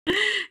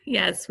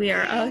Yes, we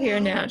are all here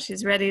now.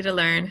 She's ready to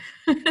learn.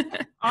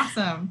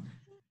 Awesome.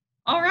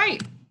 All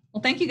right.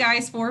 Well, thank you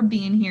guys for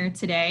being here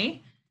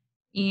today.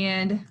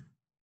 And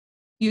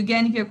if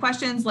you have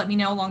questions, let me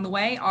know along the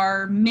way.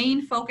 Our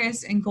main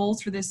focus and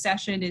goals for this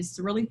session is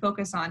to really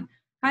focus on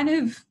kind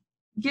of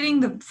getting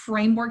the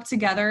framework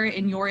together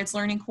in your It's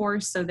Learning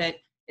course so that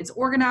it's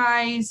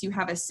organized, you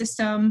have a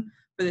system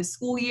for the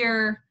school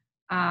year,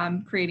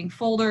 creating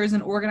folders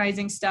and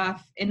organizing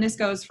stuff. And this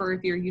goes for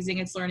if you're using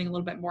It's Learning a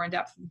little bit more in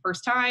depth for the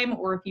first time,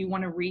 or if you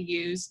want to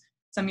reuse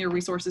some of your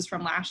resources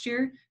from last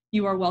year,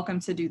 you are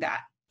welcome to do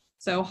that.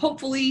 So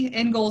hopefully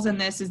end goals in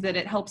this is that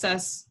it helps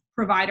us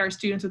provide our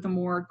students with a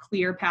more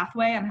clear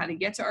pathway on how to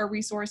get to our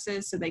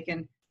resources so they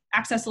can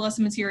access the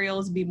lesson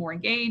materials, be more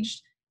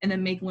engaged, and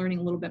then make learning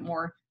a little bit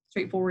more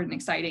straightforward and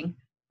exciting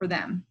for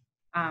them.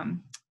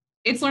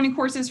 It's Learning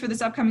courses for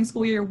this upcoming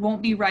school year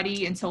won't be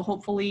ready until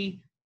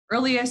hopefully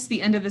earliest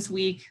the end of this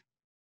week,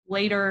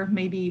 later,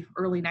 maybe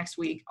early next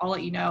week. I'll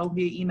let you know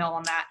via email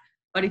on that.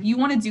 But if you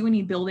want to do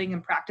any building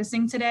and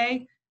practicing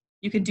today,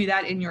 you could do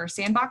that in your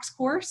Sandbox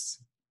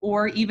course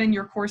or even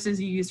your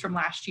courses you used from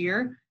last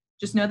year.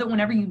 Just know that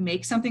whenever you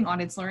make something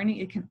on It's Learning,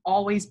 it can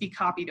always be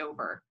copied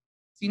over.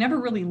 So you never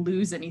really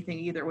lose anything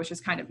either, which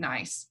is kind of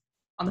nice.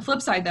 On the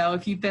flip side though,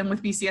 if you've been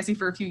with BCSC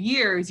for a few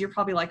years, you're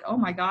probably like, oh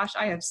my gosh,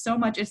 I have so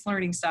much It's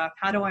Learning stuff.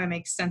 How do I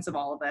make sense of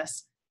all of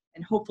this?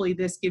 And hopefully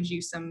this gives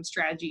you some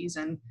strategies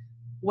and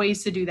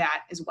ways to do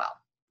that as well.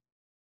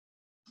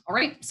 All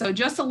right, so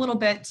just a little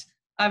bit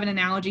of an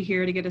analogy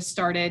here to get us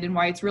started and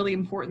why it's really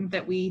important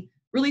that we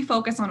really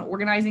focus on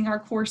organizing our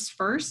course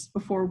first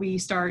before we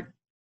start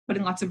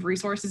putting lots of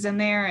resources in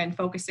there and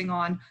focusing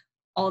on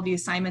all of the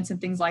assignments and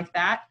things like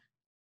that.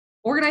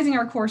 Organizing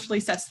our course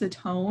really sets the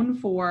tone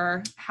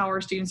for how our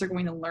students are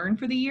going to learn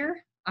for the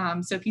year.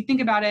 So if you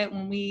think about it,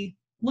 when we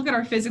look at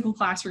our physical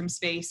classroom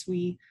space,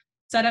 we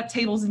set up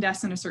tables and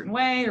desks in a certain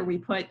way, or we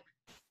put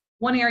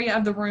one area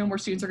of the room where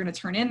students are going to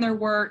turn in their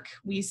work.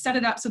 We set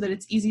it up so that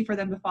it's easy for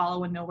them to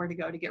follow and know where to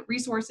go to get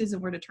resources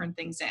and where to turn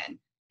things in.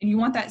 And you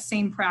want that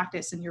same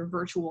practice in your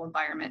virtual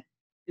environment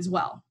as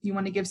well. You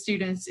want to give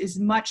students as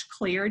much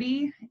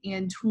clarity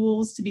and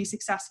tools to be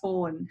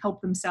successful and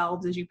help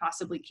themselves as you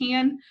possibly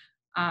can.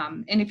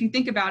 And if you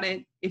think about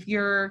it, if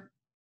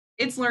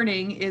It's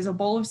Learning is a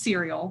bowl of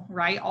cereal,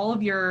 right? All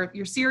of your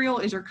cereal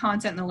is your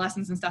content and the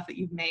lessons and stuff that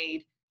you've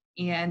made.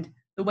 And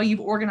the way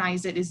you've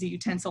organized it is the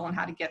utensil and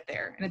how to get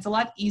there. And it's a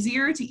lot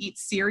easier to eat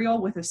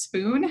cereal with a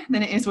spoon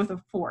than it is with a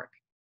fork.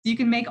 So you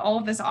can make all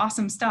of this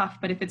awesome stuff,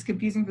 but if it's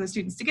confusing for the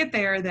students to get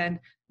there, then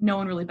no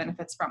one really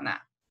benefits from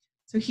that.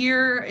 So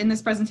here in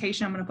this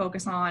presentation, I'm going to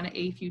focus on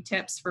a few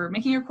tips for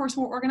making your course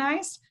more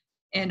organized.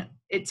 And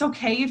it's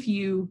okay if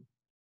you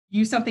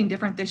use something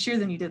different this year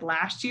than you did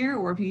last year,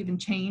 or if you even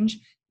change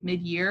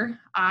mid-year.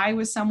 I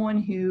was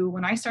someone who,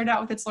 when I started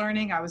out with It's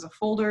Learning, I was a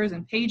folders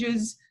and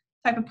pages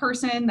type of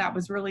person. That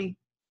was really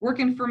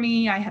working for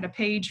me. I had a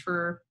page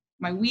for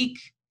my week,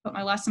 put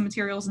my lesson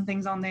materials and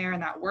things on there,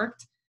 and that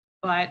worked.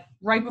 But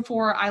right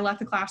before I left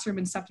the classroom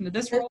and stepped into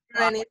this role.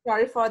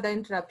 Sorry for the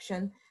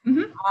interruption.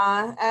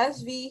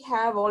 As we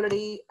have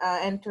already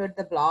entered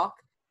the block,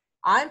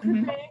 I'm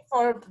preparing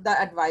for the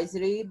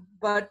advisory,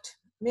 but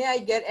may I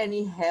get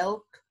any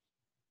help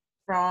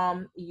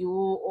from you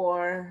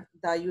or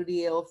the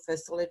UDL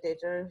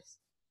facilitators,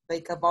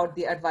 like about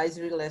the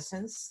advisory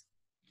lessons?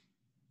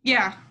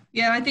 Yeah,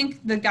 I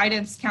think the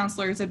guidance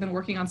counselors have been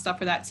working on stuff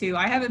for that too.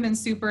 I haven't been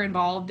super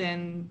involved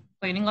in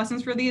planning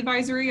lessons for the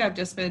advisory. I've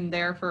just been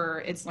there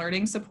for It's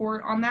Learning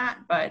support on that,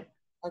 but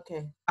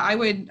okay, I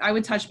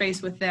would touch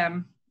base with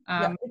them.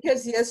 Yeah,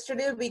 because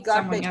yesterday we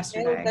got the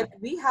email that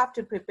we have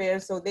to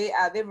prepare. So they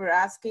were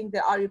asking,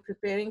 are you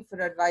preparing for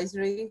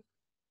advisory?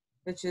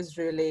 Which is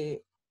really,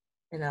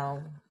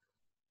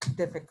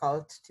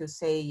 difficult to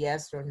say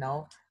yes or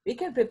no. We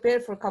can prepare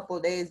for a couple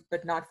of days,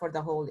 but not for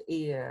the whole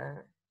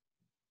year.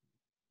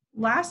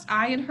 Last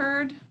I had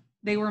heard,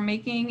 they were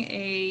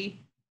making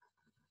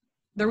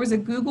there was a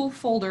Google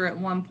folder at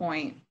one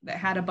point that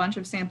had a bunch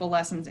of sample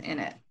lessons in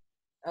it.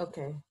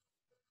 Okay.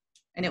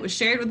 And it was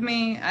shared with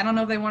me. I don't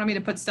know if they wanted me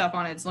to put stuff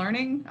on It's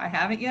Learning. I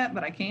haven't yet,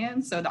 but I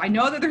can. So I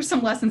know that there's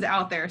some lessons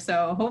out there.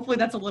 So hopefully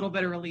that's a little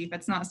bit of relief.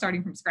 It's not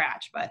starting from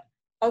scratch, but.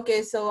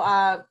 Okay, so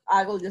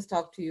I will just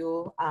talk to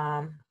you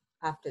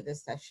after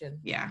this session.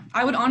 Yeah,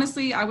 I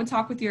would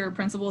talk with your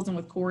principals and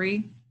with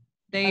Corey.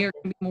 They are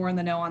going to be more in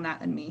the know on that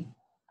than me.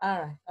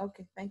 All right,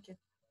 okay, thank you.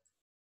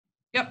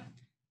 Yep.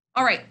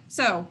 All right,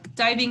 so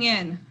diving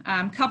in,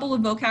 couple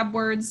of vocab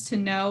words to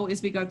know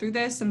as we go through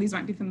this. Some of these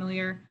might be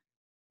familiar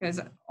because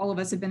all of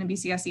us have been in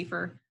BCSC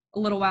for a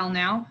little while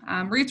now.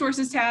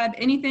 Resources tab,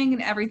 anything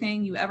and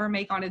everything you ever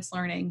make on It's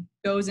Learning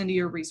goes into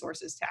your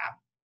resources tab.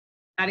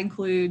 That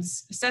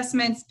includes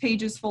assessments,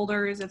 pages,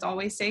 folders. It's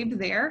always saved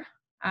there.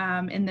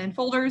 And then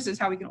folders is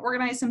how we can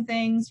organize some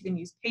things. You can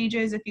use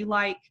pages if you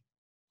like.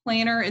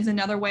 Planner is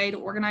another way to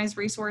organize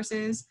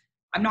resources.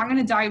 I'm not going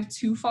to dive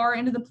too far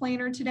into the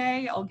planner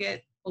today. I'll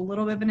get a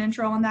little bit of an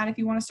intro on that if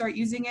you want to start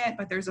using it,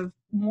 but there's a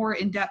more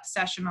in-depth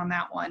session on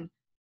that one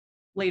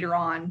later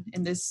on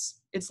in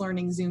this It's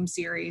Learning Zoom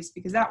series,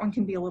 because that one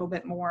can be a little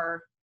bit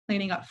more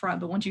planning up front,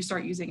 but once you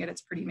start using it,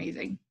 it's pretty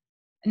amazing.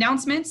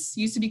 Announcements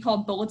used to be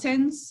called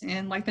bulletins,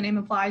 and like the name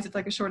implies, it's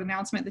like a short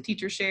announcement the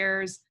teacher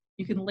shares.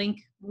 You can link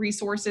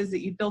resources that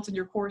you've built in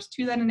your course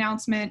to that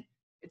announcement.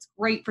 It's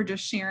great for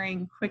just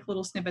sharing quick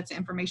little snippets of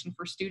information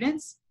for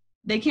students.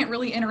 They can't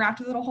really interact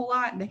with it a whole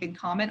lot, and they can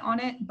comment on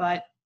it,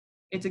 but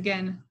it's,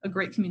 again, a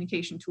great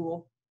communication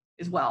tool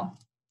as well.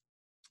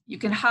 You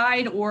can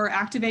hide or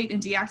activate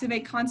and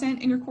deactivate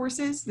content in your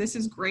courses. This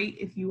is great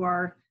if you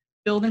are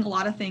building a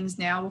lot of things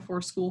now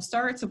before school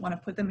starts and want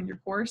to put them in your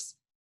course,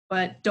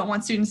 but don't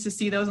want students to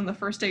see those on the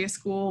first day of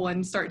school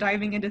and start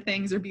diving into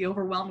things or be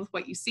overwhelmed with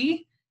what you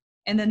see.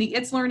 And then the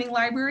It's Learning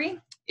library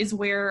is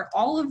where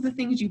all of the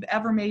things you've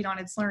ever made on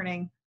It's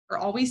Learning are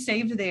always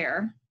saved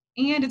there.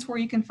 And it's where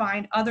you can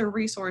find other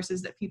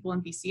resources that people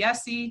in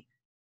BCSC,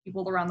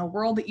 people around the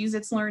world that use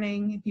It's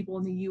Learning, and people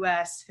in the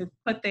US have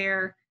put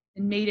there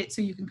and made it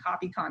so you can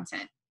copy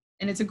content.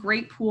 And it's a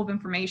great pool of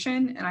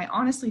information. And I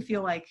honestly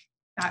feel like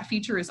that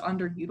feature is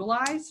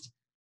underutilized.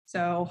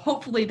 So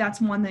hopefully that's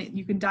one that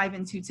you can dive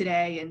into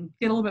today and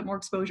get a little bit more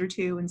exposure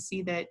to and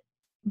see that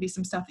can be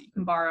some stuff that you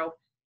can borrow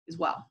as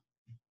well.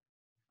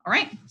 All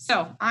right,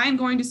 so I'm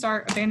going to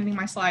start abandoning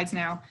my slides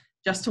now,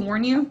 just to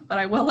warn you, but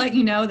I will let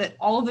you know that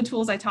all of the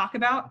tools I talk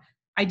about,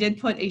 I did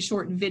put a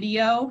short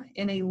video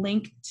and a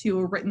link to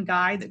a written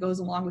guide that goes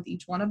along with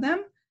each one of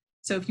them.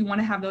 So if you want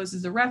to have those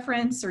as a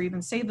reference or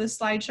even save this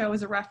slideshow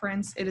as a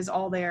reference, it is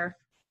all there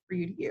for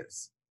you to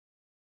use.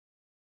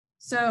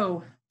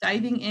 So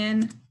diving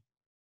in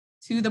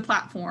to the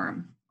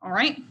platform, all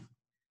right?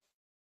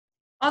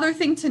 Other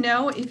thing to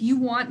know, if you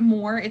want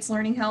more It's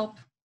Learning help,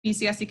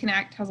 BCSC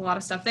Connect has a lot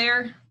of stuff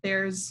there.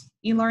 There's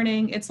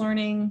e-learning, It's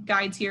Learning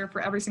guides here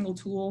for every single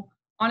tool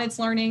on It's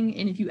Learning.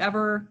 And if you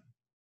ever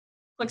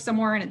click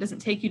somewhere and it doesn't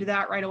take you to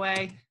that right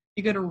away,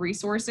 you go to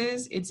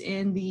resources, it's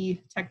in the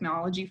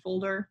technology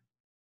folder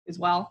as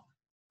well.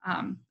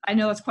 I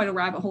know it's quite a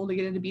rabbit hole to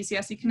get into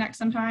BCSC Connect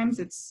sometimes.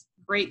 It's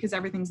great because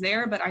everything's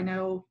there, but I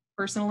know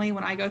personally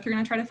when I go through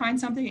and I try to find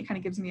something, it kind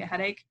of gives me a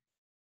headache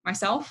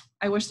myself.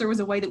 I wish there was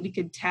a way that we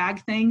could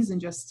tag things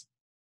and just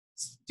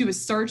do a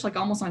search like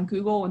almost on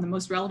Google and the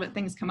most relevant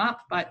things come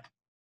up, but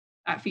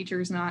that feature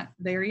is not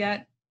there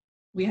yet.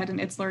 We had an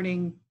It's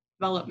Learning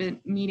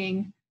development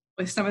meeting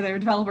with some of their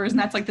developers, and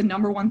that's like the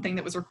 #1 thing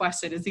that was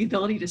requested is the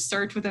ability to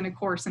search within a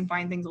course and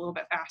find things a little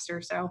bit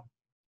faster. So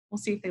we'll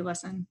see if they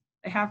listen.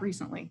 They have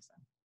recently, so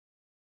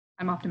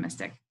I'm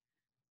optimistic.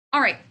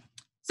 All right,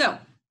 so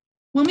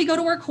when we go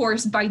to our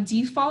course, by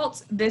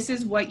default, this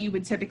is what you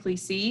would typically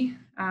see.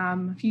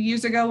 A few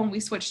years ago when we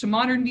switched to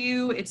Modern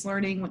View, It's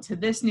Learning went to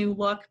this new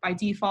look by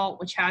default,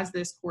 which has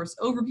this course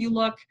overview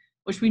look,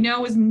 which we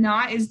know is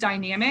not as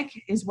dynamic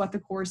as what the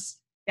course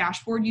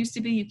dashboard used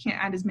to be. You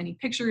can't add as many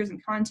pictures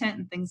and content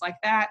and things like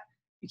that.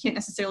 You can't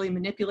necessarily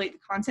manipulate the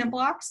content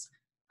blocks.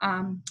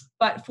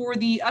 But for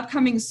the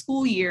upcoming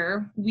school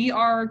year, we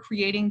are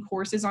creating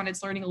courses on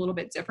It's Learning a little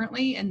bit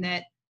differently in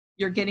that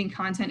you're getting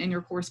content in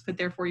your course put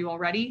there for you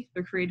already.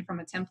 They're created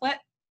from a template.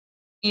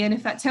 And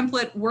if that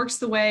template works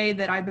the way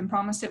that I've been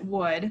promised it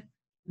would,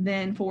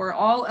 then for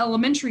all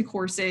elementary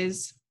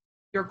courses,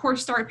 your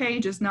course start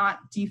page is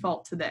not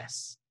default to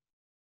this.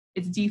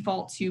 It's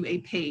default to a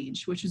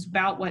page, which is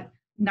about what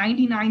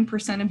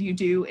 99% of you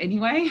do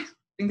anyway. I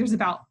think there's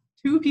about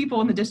 2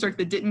 people in the district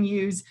that didn't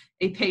use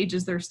a page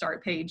as their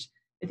start page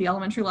at the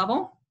elementary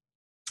level.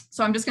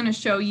 So I'm just going to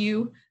show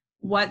you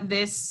what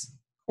this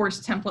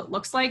course template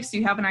looks like so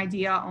you have an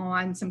idea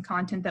on some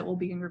content that will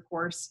be in your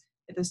course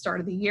at the start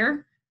of the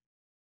year.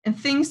 And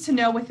things to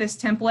know with this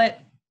template,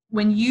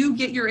 when you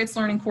get your It's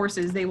Learning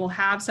courses, they will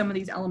have some of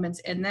these elements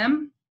in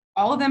them.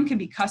 All of them can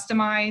be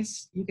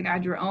customized. You can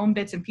add your own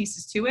bits and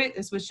pieces to it.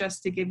 This was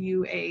just to give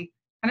you a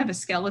kind of a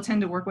skeleton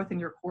to work with in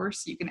your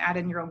course. You can add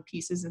in your own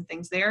pieces and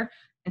things there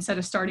instead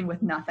of starting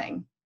with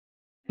nothing.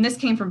 And this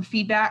came from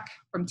feedback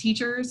from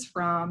teachers,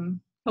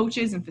 from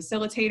coaches and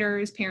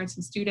facilitators, parents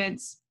and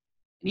students,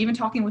 and even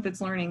talking with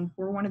It's Learning.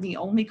 We're one of the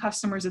only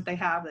customers that they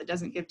have that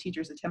doesn't give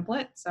teachers a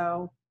template.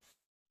 So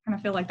I kind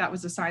of feel like that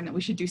was a sign that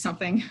we should do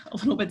something a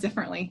little bit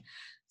differently.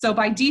 So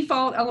by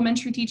default,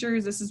 elementary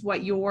teachers, this is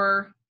what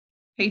your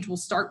page will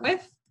start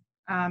with.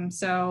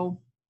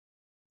 So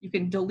you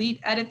can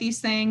delete, edit these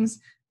things.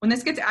 When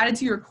this gets added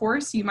to your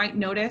course, you might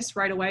notice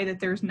right away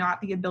that there's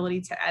not the ability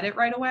to edit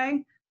right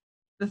away.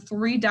 The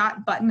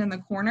 3-dot button in the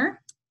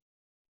corner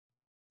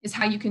is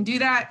how you can do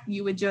that.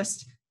 You would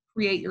just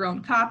create your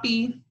own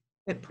copy.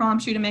 It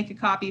prompts you to make a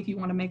copy if you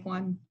want to make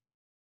one.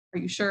 Are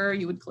you sure?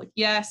 You would click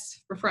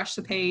yes, refresh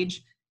the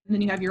page, and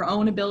then you have your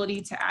own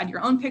ability to add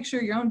your own picture,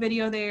 your own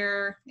video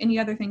there, any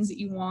other things that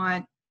you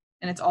want,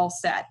 and it's all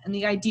set. And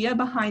the idea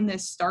behind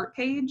this start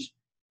page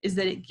is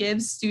that it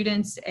gives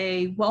students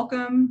a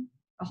welcome,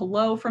 a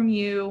hello from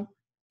you,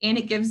 and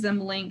it gives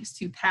them links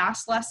to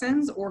past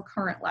lessons or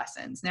current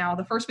lessons. Now,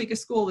 the first week of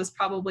school, this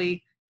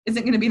probably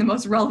isn't going to be the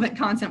most relevant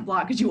content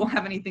block because you won't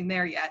have anything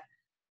there yet.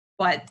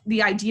 But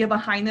the idea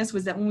behind this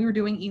was that when we were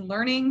doing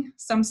e-learning,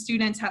 some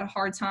students had a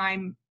hard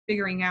time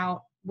figuring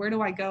out where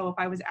do I go if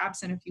I was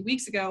absent a few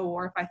weeks ago,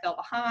 or if I fell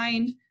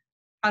behind?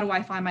 How do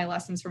I find my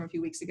lessons from a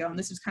few weeks ago? And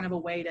this is kind of a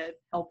way to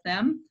help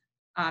them.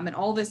 And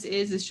all this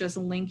is just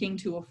linking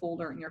to a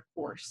folder in your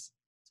course.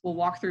 So we'll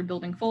walk through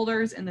building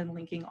folders and then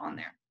linking on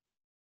there.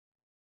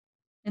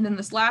 And then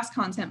this last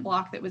content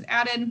block that was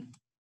added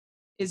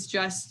is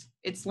just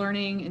It's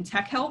Learning and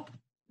Tech Help.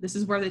 This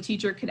is where the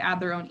teacher could add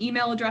their own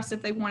email address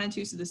if they wanted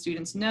to, so the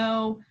students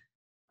know.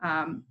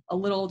 A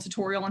little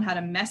tutorial on how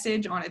to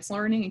message on It's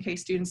Learning in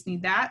case students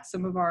need that.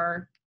 Some of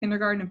our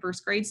kindergarten and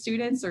first grade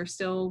students are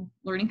still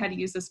learning how to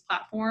use this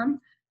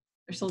platform.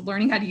 They're still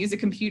learning how to use a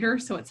computer,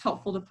 so it's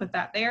helpful to put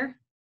that there.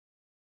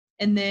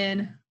 And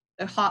then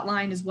a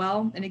hotline as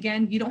well. And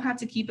again, you don't have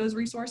to keep those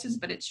resources,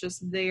 but it's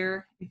just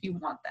there if you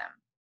want them.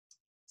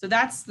 So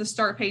that's the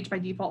start page by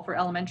default for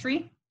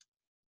elementary.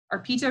 Our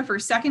PITA for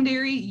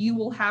secondary, you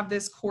will have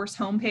this course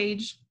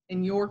homepage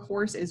in your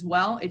course as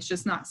well. It's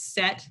just not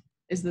set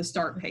as the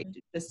start page.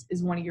 This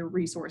is one of your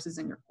resources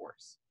in your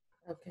course.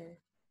 Okay.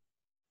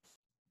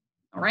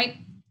 All right.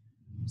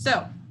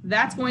 So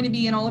that's going to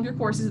be in all of your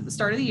courses at the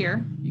start of the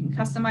year. You can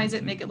customize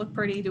it, make it look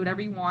pretty, do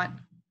whatever you want.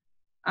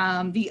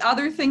 The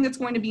other thing that's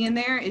going to be in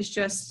there is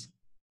just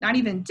not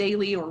even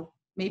daily, or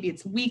maybe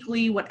it's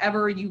weekly,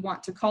 whatever you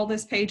want to call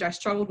this page. I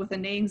struggled with the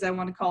names. I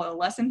want to call it a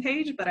lesson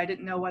page, but I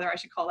didn't know whether I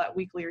should call that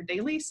weekly or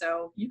daily.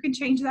 So you can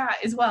change that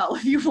as well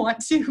if you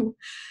want to.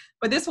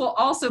 But this will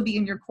also be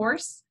in your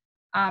course.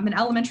 And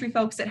elementary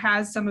folks, it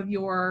has some of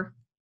your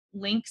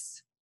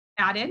links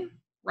added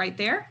right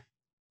there.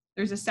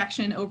 There's a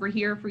section over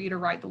here for you to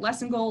write the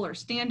lesson goal or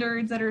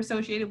standards that are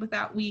associated with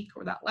that week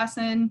or that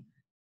lesson,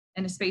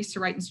 and a space to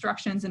write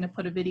instructions and to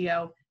put a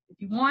video if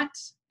you want.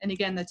 And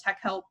again, the tech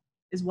help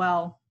as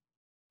well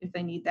if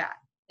they need that.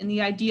 And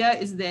the idea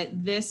is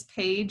that this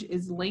page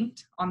is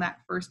linked on that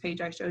first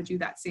page I showed you,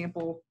 that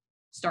sample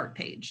start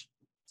page,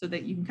 so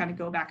that you can kind of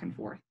go back and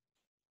forth.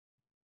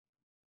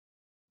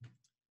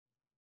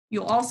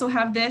 You'll also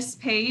have this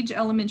page,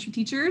 elementary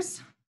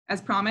teachers,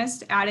 as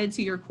promised, added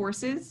to your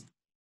courses.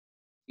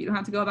 You don't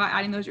have to go about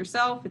adding those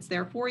yourself. It's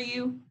there for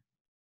you.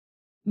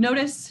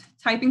 Notice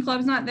typing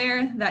club's not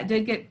there. That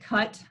did get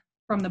cut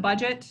from the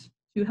budget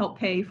to help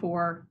pay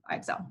for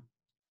IXL.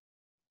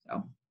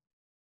 So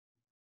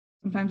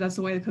sometimes that's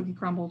the way the cookie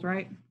crumbles,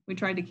 right? We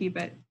tried to keep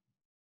it,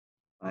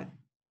 but.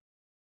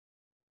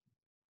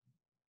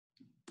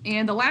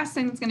 And the last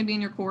thing that's going to be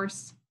in your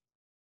course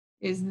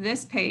is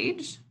this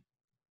page,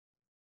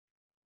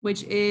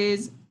 which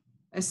is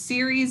a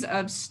series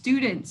of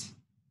student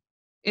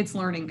It's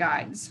Learning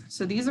guides.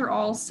 So these are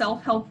all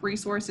self-help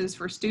resources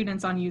for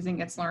students on using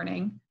It's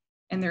Learning,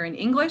 and they're in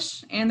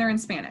English and they're in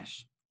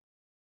Spanish.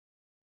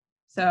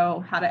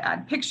 So how to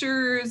add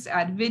pictures,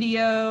 add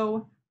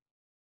video,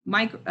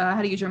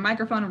 how to use your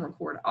microphone and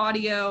record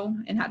audio,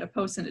 and how to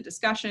post in a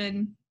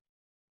discussion.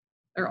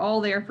 They're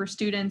all there for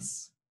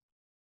students,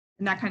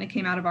 and that kind of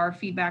came out of our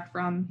feedback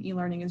from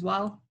e-learning as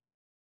well.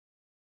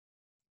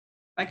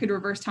 If I could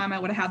reverse time, I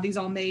would have had these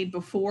all made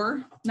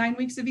before 9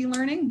 weeks of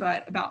e-learning,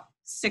 but about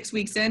 6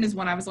 weeks in is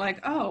when I was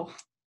like, oh,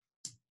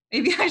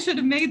 maybe I should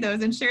have made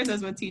those and shared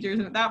those with teachers.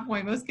 And at that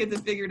point, most kids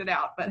have figured it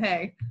out. But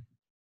hey,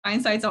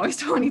 hindsight's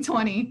always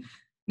 20/20.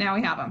 Now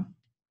we have them.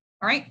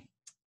 All right.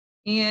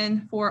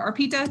 And for our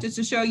PITA, just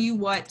to show you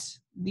what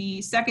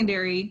the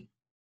secondary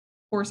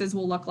courses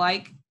will look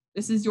like,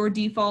 this is your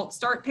default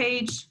start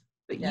page,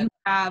 but you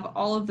have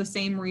all of the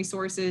same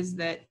resources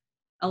that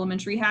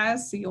elementary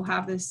has. So you'll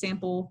have this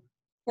sample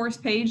course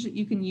page that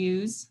you can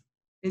use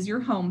as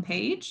your home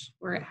page,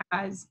 where it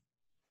has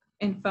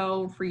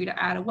info for you to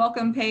add a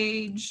welcome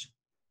page,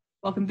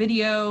 welcome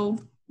video,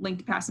 link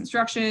to past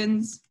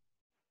instructions,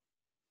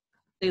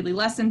 daily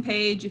lesson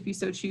page if you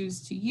so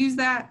choose to use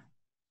that,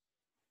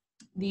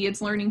 the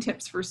It's Learning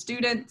tips for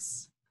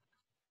students.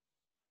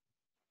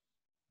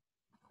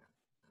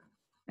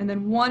 And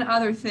then one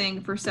other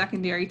thing for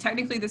secondary,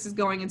 technically this is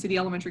going into the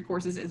elementary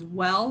courses as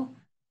well,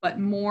 but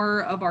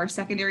more of our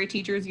secondary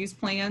teachers use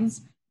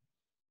plans.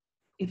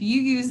 If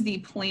you use the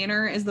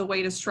planner as the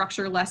way to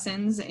structure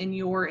lessons in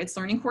your It's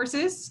Learning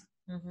courses,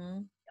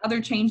 the other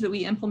change that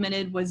we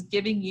implemented was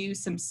giving you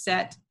some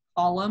set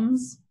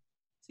columns.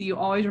 So you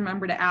always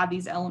remember to add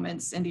these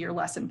elements into your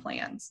lesson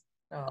plans.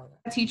 Oh.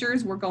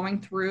 Teachers were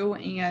going through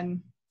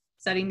and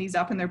setting these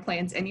up in their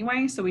plans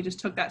anyway, so we just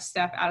took that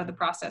step out of the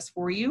process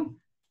for you.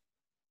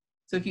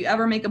 So if you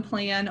ever make a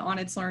plan on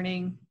It's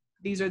Learning,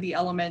 these are the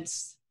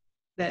elements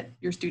that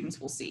your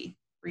students will see.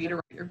 For you to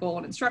write your goal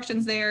and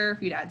instructions there,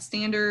 for you to add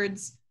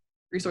standards,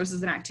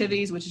 resources and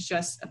activities, which is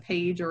just a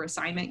page or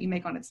assignment you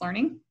make on It's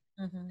Learning.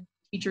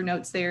 Teacher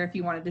notes there if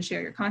you wanted to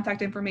share your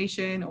contact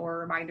information or a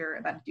reminder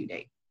about a due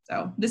date.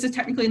 So this is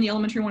technically in the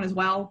elementary one as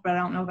well, but I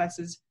don't know if this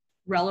is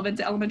relevant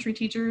to elementary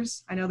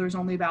teachers. I know there's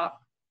only about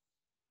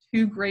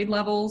 2 grade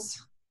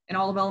levels in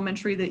all of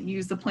elementary that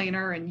use the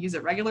planner and use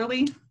it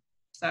regularly.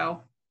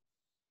 So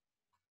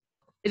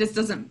it just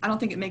doesn't, I don't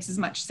think it makes as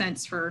much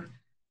sense for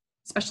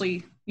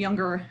especially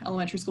younger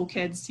elementary school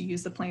kids to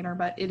use the planner,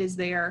 but it is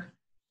there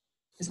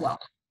as well.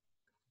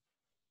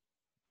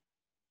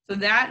 So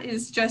that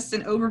is just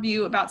an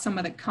overview about some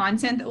of the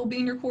content that will be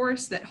in your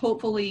course that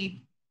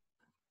hopefully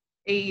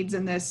aids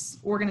in this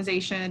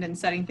organization and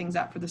setting things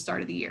up for the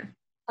start of the year.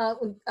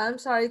 I'm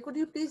sorry, could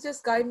you please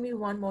just guide me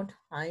one more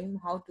time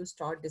how to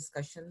start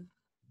discussion?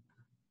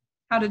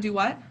 How to do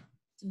what?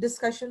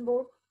 Discussion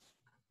board?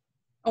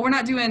 Oh, we're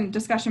not doing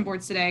discussion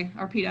boards today,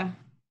 Arpita.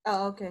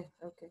 Oh, okay,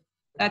 okay.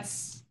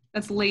 That's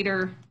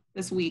later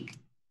this week.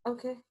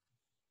 Okay.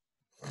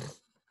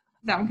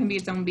 That one can be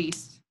its own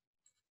beast.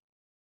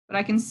 But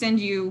I can send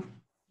you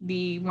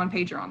the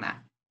one-pager on that.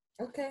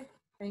 Okay,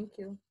 thank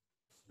you.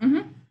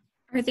 Mm-hmm.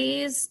 Are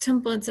these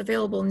templates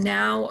available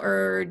now,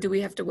 or do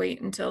we have to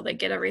wait until they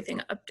get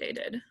everything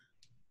updated?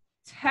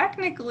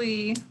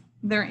 Technically,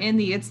 they're in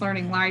the It's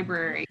Learning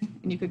library,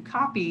 and you could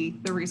copy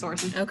the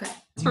resources. Okay.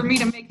 For me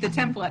to make the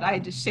template, I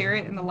had to share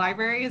it in the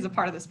library as a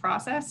part of this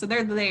process. So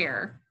they're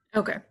there.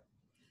 Okay.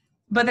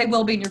 But they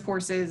will be in your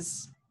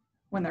courses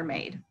when they're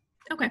made.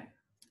 Okay.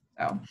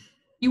 So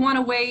if you want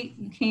to wait,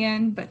 you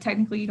can, but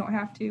technically you don't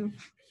have to.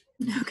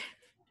 Okay.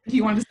 If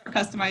you want to start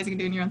customizing and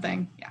doing your own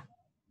thing, yeah.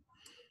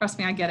 Trust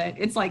me, I get it.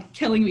 It's like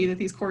killing me that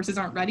these courses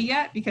aren't ready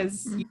yet,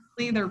 because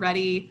usually they're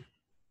ready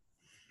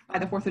by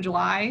the 4th of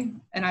July.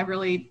 And I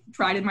really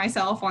prided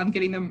myself on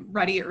getting them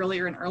ready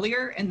earlier and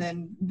earlier. And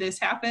then this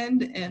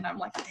happened and I'm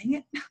like, dang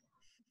it.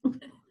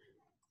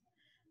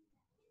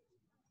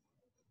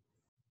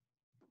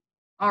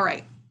 All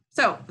right.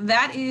 So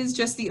that is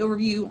just the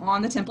overview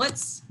on the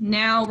templates.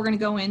 Now we're going to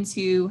go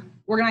into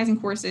organizing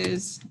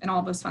courses and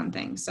all those fun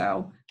things.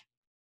 So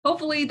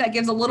hopefully that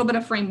gives a little bit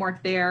of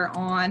framework there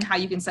on how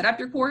you can set up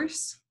your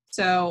course.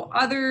 So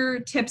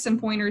other tips and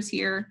pointers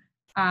here,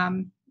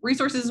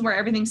 resources where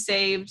everything's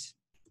saved,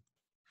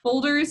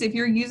 folders, if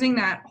you're using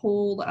that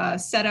whole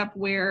setup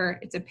where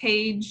it's a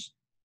page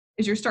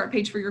is your start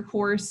page for your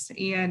course,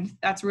 and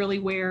that's really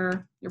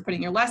where you're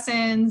putting your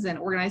lessons and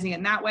organizing it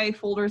in that way,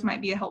 folders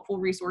might be a helpful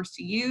resource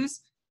to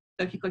use.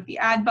 So if you click the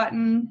add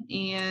button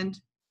and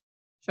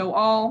show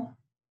all,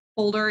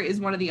 folder is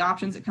one of the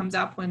options that comes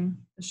up when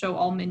the show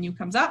all menu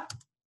comes up.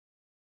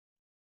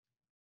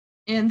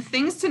 And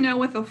things to know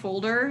with a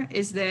folder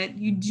is that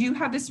you do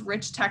have this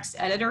rich text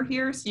editor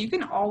here, so you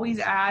can always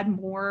add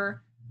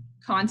more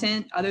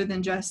content other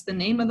than just the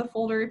name of the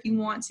folder if you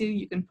want to.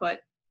 You can put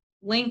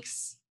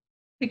links,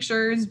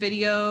 pictures,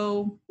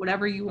 video,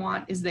 whatever you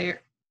want is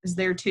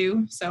there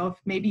too. So if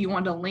maybe you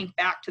want to link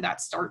back to that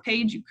start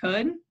page, you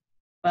could,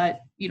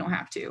 but you don't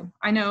have to.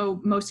 I know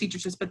most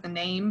teachers just put the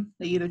name.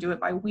 They either do it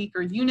by week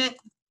or unit.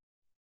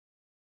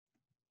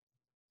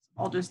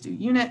 I'll just do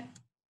unit.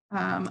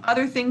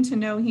 Other thing to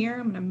know here,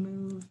 I'm going to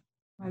move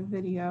my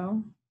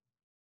video.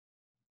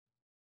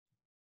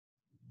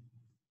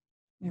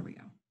 There we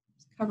go.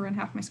 It's covering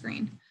half my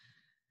screen.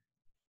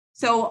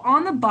 So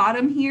on the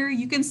bottom here,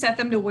 you can set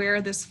them to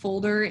where this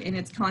folder and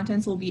its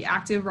contents will be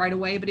active right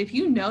away. But if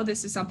you know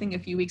this is something a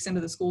few weeks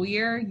into the school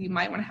year, you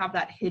might want to have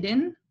that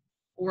hidden,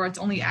 or it's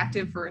only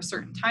active for a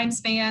certain time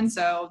span.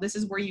 So this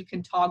is where you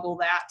can toggle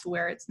that to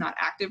where it's not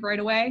active right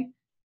away.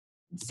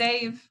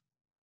 Save.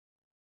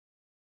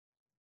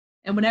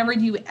 And whenever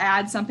you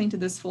add something to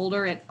this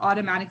folder, it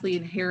automatically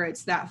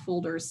inherits that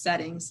folder's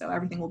settings. So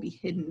everything will be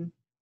hidden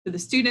to the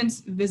students,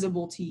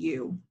 visible to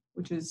you,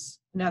 which is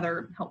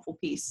another helpful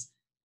piece.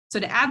 So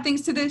to add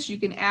things to this, you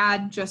can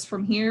add just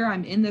from here.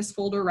 I'm in this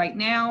folder right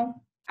now,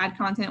 add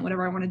content,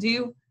 whatever I want to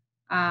do.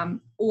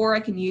 Or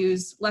I can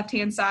use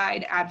left-hand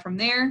side, add from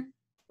there.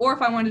 Or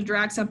if I want to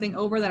drag something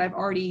over that I've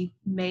already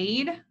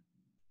made,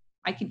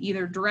 I can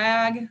either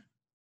drag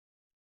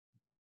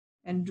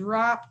and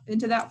drop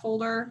into that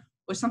folder,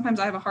 which sometimes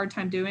I have a hard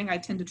time doing. I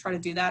tend to try to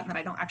do that and then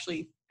I don't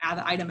actually add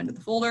the item into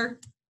the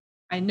folder.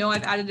 I know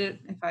I've added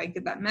it if I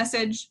get that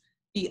message.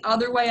 The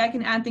other way I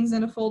can add things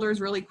into folders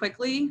really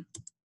quickly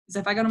is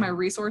if I go to my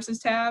resources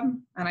tab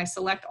and I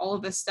select all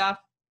of this stuff,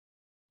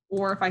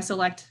 or if I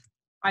select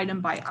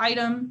item by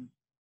item,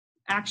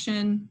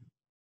 action,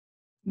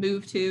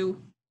 move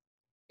to,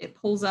 it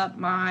pulls up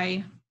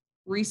my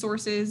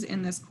resources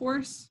in this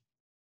course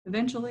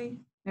eventually.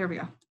 There we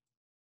go.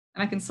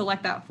 And I can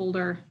select that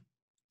folder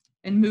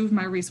and move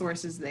my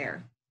resources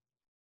there.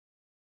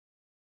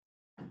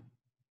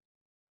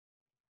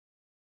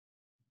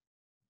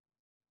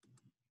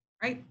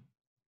 Right?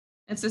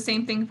 It's the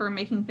same thing for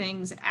making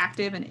things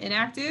active and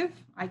inactive.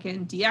 I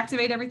can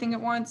deactivate everything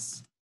at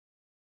once,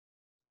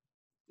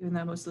 even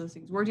though most of those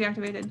things were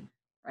deactivated.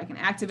 Or I can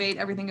activate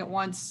everything at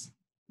once.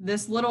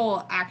 This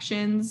little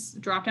actions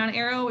drop-down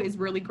arrow is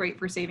really great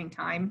for saving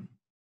time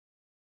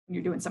when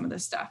you're doing some of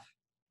this stuff.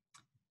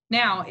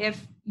 Now,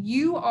 if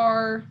you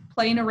are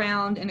playing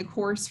around in a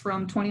course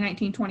from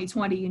 2019,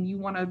 2020, and you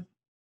want to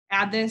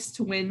add this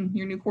to when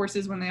your new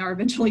courses, when they are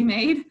eventually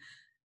made,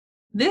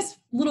 this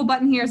little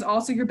button here is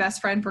also your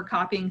best friend for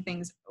copying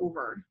things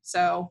over.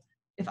 So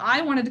if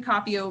I wanted to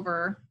copy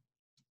over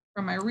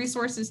from my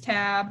resources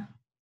tab,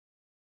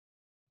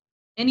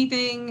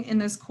 anything in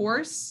this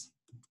course,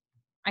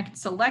 I can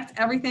select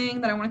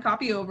everything that I want to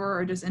copy over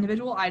or just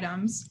individual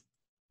items,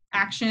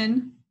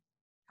 action,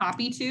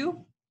 copy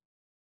to,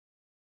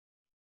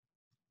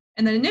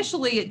 And then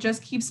initially it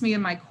just keeps me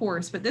in my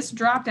course, but this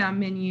drop-down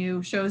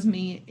menu shows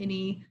me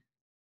any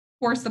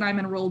course that I'm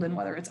enrolled in,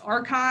 whether it's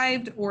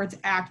archived or it's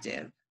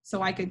active.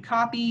 So I could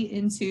copy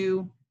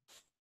into,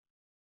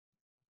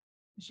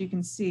 as you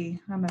can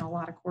see, I'm in a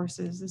lot of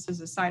courses. This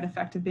is a side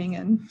effect of being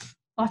in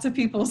lots of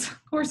people's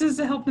courses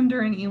to help them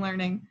during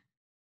e-learning.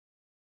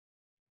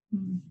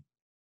 Let me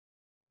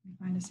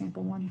find a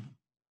sample one.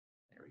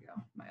 There we go,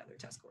 my other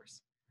test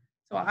course.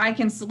 So I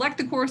can select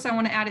the course I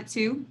want to add it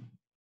to.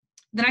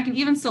 Then I can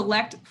even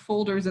select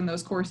folders in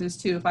those courses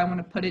too, if I want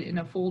to put it in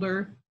a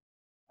folder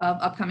of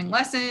upcoming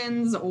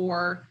lessons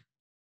or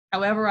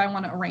however I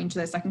want to arrange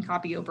this. I can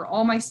copy over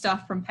all my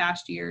stuff from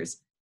past years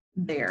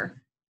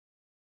there.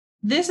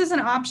 This is an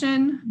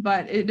option,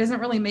 but it doesn't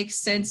really make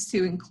sense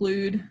to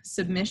include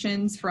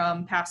submissions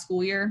from past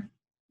school year,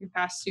 your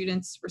past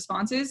students'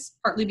 responses,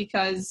 partly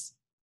because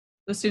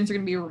those students are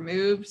going to be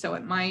removed, so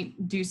it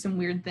might do some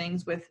weird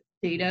things with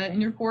data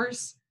in your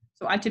course.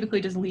 So I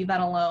typically just leave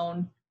that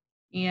alone.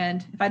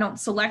 And if I don't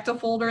select a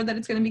folder that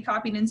it's going to be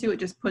copied into, it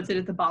just puts it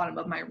at the bottom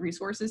of my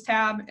resources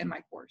tab in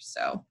my course.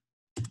 So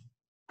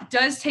it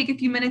does take a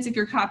few minutes if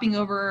you're copying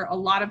over a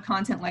lot of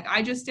content like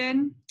I just did.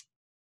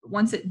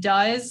 Once it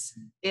does,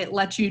 it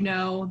lets you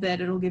know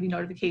that it'll give you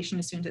notification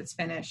as soon as it's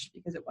finished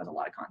because it was a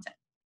lot of content.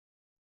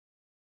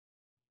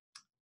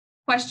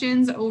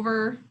 Questions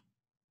over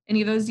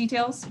any of those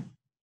details?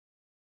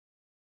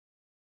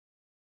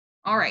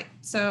 All right,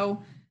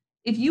 so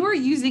if you are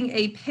using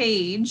a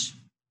page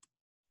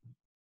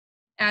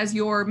as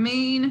your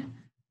main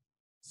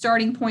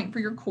starting point for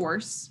your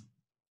course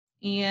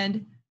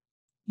and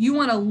you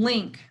want to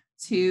link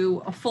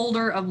to a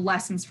folder of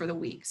lessons for the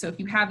week. So if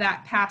you have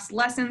that past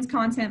lessons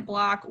content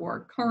block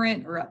or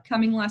current or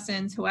upcoming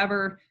lessons,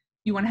 however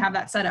you want to have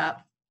that set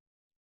up,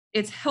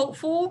 it's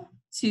helpful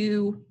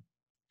to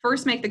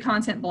first make the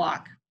content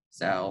block.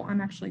 So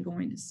I'm actually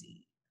going to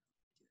see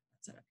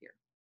set up here.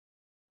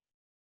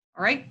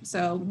 All right,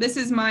 so this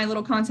is my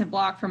little content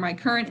block for my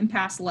current and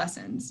past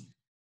lessons.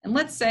 And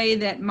let's say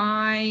that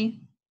my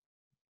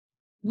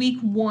week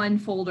 1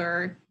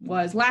 folder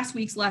was last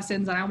week's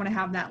lessons, and I want to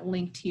have that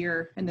linked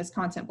here in this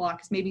content block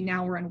because maybe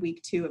now we're in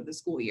week 2 of the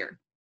school year.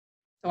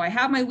 So I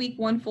have my week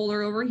 1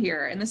 folder over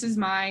here, and this is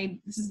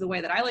the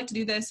way that I like to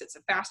do this. It's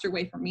a faster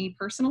way for me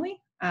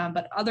personally,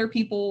 but other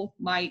people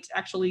might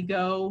actually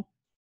go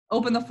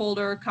open the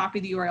folder, copy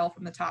the URL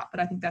from the top, but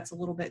I think that's a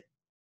little bit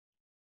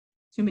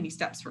too many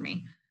steps for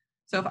me.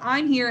 So if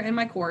I'm here in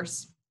my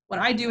course, what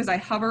I do is I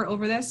hover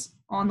over this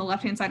on the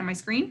left-hand side of my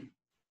screen.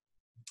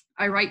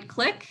 I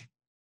right-click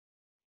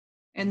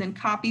and then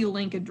copy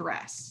link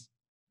address.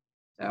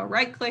 So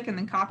right-click and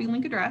then copy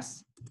link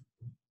address.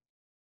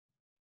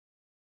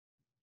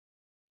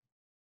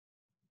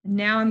 And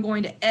now I'm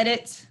going to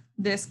edit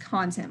this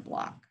content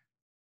block.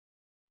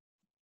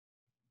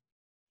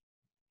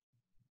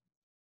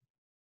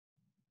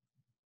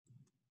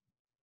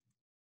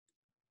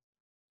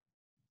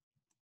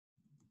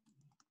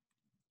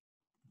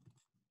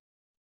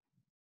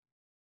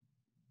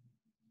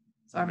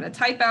 So I'm going to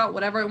type out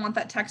whatever I want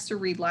that text to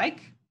read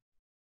like,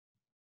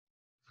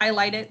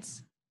 highlight it,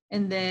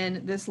 and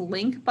then this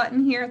link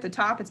button here at the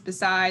top, it's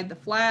beside the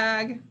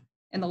flag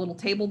and the little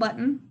table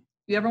button.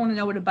 If you ever want to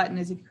know what a button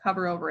is, if you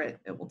hover over it,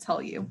 it will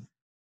tell you.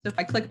 So if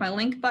I click my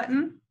link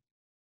button,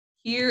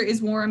 here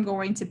is where I'm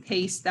going to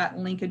paste that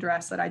link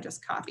address that I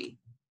just copied.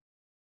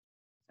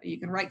 So you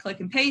can right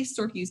click and paste,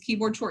 or if you use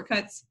keyboard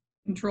shortcuts,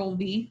 Control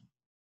V.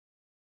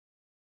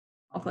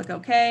 I'll click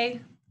OK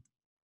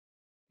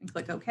and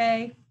click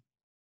OK.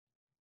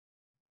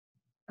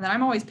 And then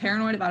I'm always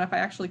paranoid about if I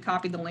actually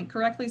copied the link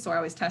correctly, so I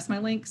always test my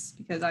links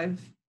because I've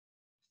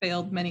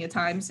failed many a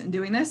times in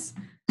doing this.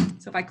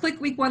 So if I click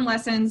week 1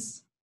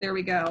 lessons, there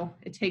we go,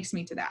 it takes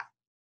me to that.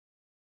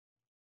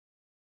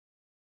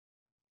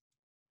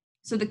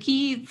 So the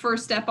key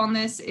first step on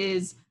this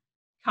is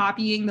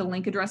copying the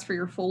link address for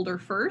your folder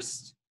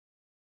first,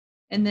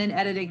 and then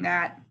editing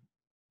that,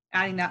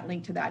 adding that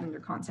link to that in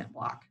your content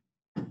block.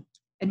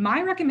 And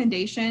my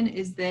recommendation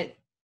is that if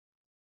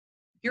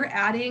you're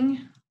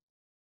adding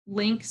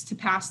links to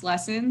past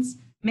lessons,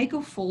 make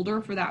a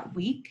folder for that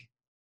week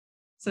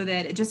so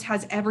that it just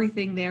has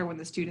everything there when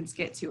the students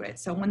get to it.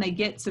 So when they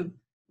get to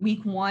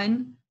week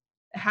 1,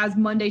 it has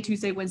Monday,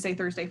 Tuesday, Wednesday,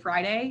 Thursday,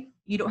 Friday.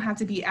 You don't have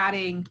to be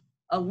adding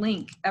a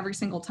link every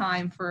single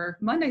time for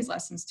Monday's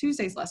lessons,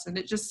 Tuesday's lesson.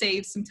 It just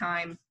saves some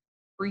time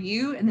for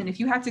you. And then if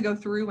you have to go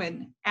through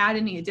and add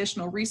any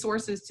additional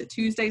resources to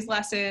Tuesday's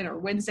lesson or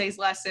Wednesday's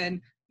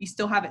lesson, you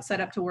still have it set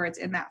up to where it's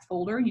in that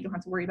folder. You don't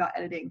have to worry about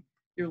editing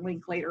your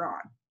link later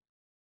on.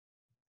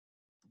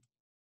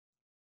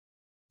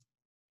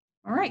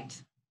 All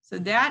right, so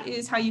that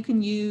is how you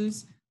can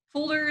use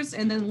folders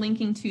and then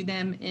linking to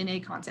them in a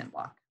content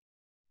block.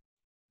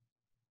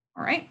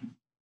 All right.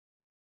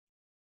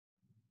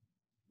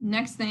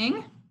 Next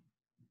thing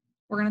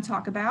we're going to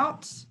talk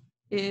about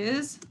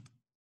is,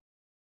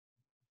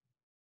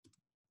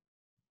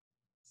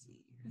 let's see,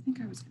 I think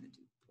I was going to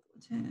do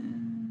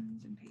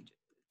bulletins and pages.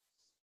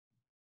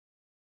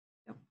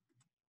 Yep.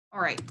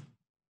 All right.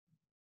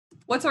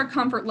 what's our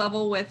comfort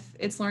level with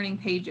itslearning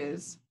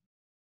pages?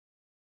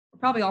 We're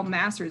probably all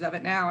masters of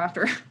it now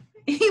after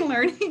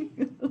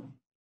e-learning.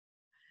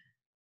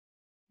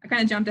 I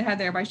kind of jumped ahead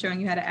there by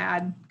showing you how to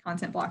add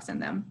content blocks in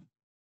them.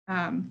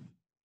 I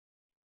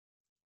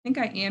think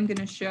I am going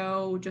to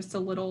show just a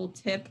little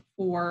tip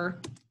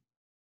for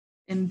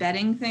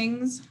embedding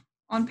things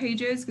on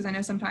pages, because I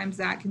know sometimes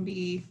that can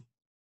be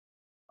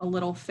a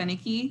little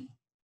finicky.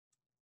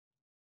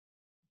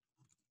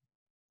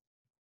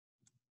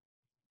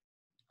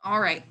 All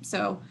right,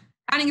 so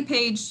adding a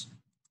page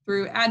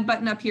through add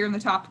button up here in the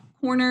top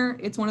corner.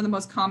 It's one of the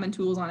most common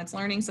tools on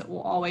itslearning, so it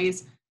will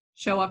always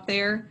show up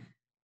there.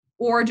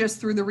 Or just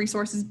through the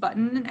resources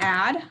button and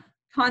add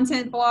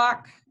content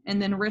block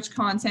and then rich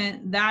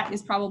content. That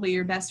is probably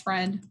your best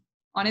friend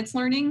on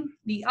itslearning.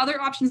 The other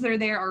options that are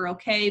there are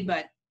okay,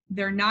 but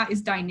they're not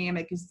as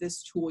dynamic as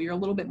this tool. You're a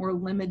little bit more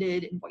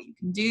limited in what you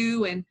can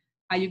do and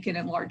how you can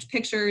enlarge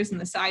pictures and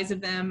the size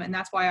of them. And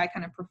that's why I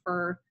kind of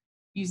prefer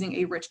using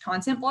a rich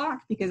content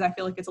block, because I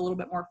feel like it's a little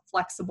bit more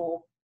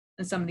flexible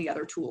than some of the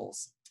other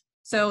tools.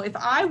 So if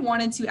I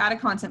wanted to add a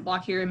content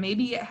block here, and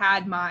maybe it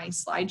had my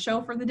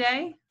slideshow for the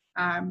day.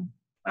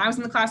 When I was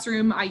in the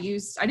classroom, I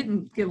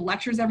didn't give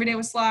lectures every day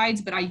with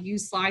slides, but I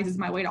used slides as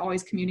my way to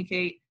always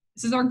communicate.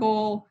 This is our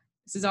goal.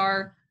 This is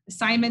our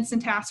assignments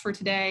and tasks for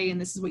today. And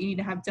this is what you need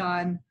to have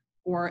done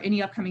for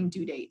any upcoming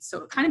due dates.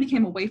 So it kind of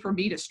became a way for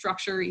me to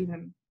structure,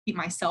 even keep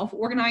myself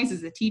organized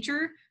as a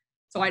teacher.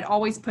 So I'd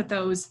always put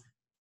those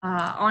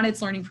on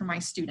itslearning for my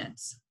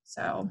students.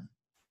 So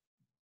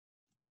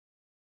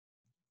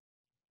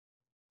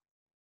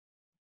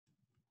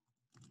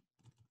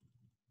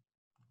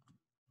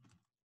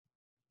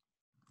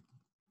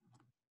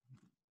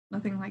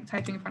nothing like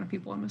typing in front of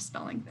people and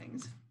misspelling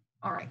things.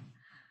 All right.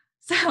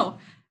 So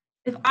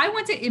if I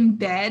want to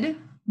embed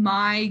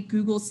my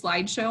Google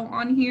slideshow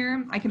on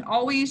here, I can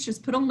always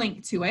just put a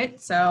link to it.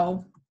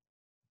 So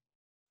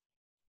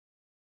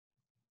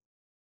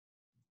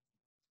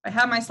I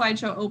have my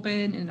slideshow open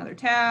in another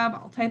tab.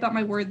 I'll type out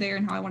my word there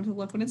and how I want it to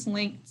look when it's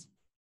linked.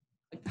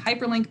 Click the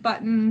hyperlink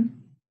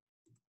button.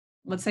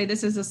 Let's say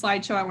this is a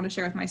slideshow I want to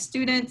share with my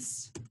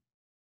students.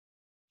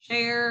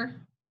 Share.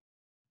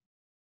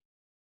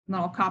 And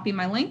then I'll copy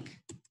my link.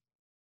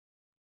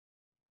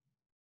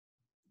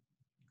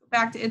 Go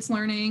back to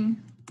itslearning,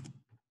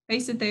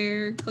 paste it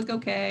there, click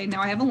OK.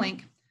 Now I have a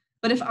link.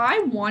 But if I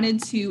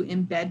wanted to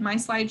embed my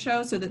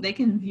slideshow so that they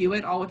can view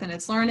it all within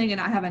itslearning and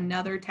I have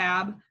another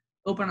tab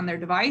open on their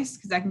device,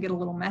 because that can get a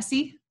little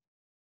messy,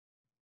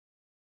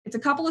 it's a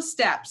couple of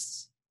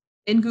steps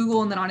in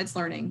Google and then on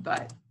itslearning,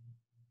 but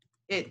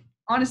it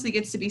honestly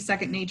gets to be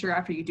second nature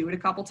after you do it a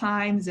couple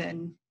times,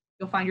 and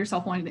you'll find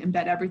yourself wanting to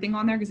embed everything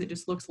on there because it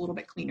just looks a little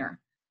bit cleaner.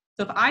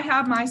 So if I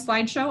have my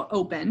slideshow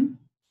open,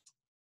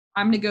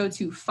 I'm going to go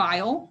to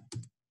File.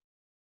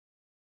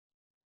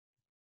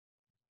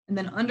 And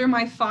then under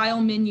my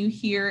File menu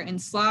here in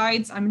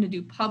Slides, I'm going to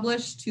do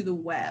Publish to the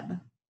Web,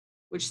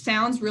 which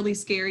sounds really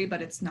scary,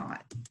 but it's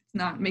not. It's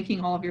not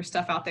making all of your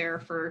stuff out there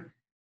for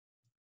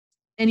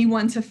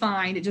anyone to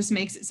find. It just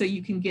makes it so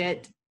you can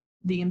get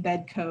the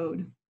embed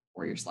code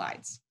for your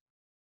slides.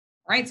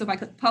 All right, so if I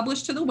click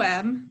Publish to the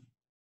Web,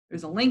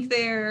 there's a link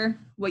there.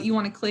 What you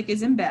want to click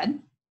is Embed.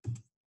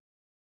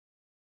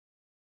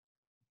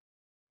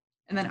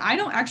 And then I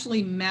don't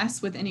actually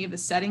mess with any of the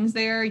settings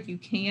there. You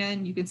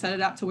can set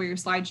it up to where your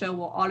slideshow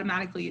will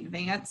automatically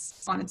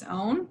advance on its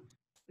own,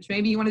 which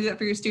maybe you want to do that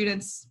for your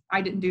students.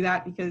 I didn't do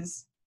that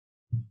because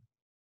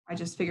I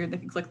just figured they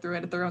could click through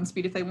it at their own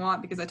speed if they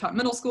want, because I taught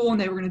middle school and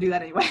they were going to do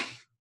that anyway.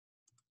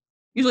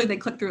 Usually they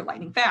click through it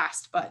lightning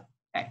fast, but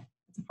hey,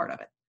 it's a part of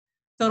it.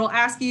 So it'll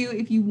ask you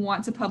if you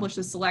want to publish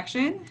a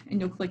selection, and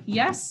you'll click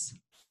yes.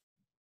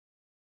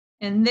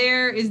 And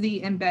there is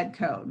the embed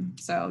code.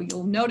 So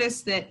you'll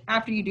notice that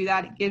after you do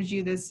that, it gives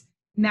you this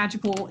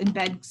magical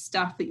embed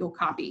stuff that you'll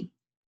copy.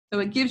 So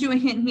it gives you a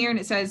hint here and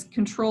it says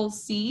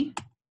Control-C,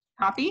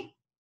 copy,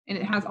 and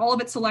it has all of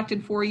it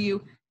selected for you.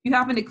 If you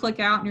happen to click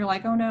out and you're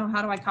like, oh no,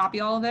 how do I copy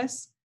all of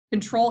this?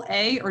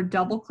 Control-A or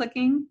double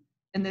clicking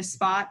in this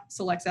spot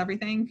selects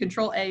everything.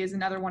 Control-A is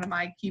another one of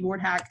my keyboard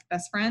hack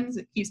best friends.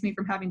 It keeps me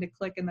from having to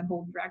click and then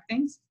hold and drag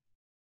things.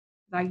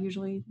 I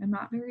usually am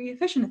not very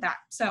efficient at that.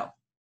 So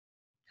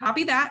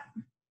copy that.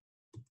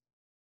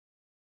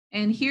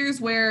 And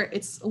here's where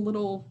it's a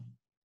little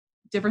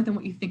different than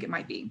what you think it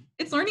might be.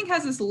 itslearning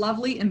has this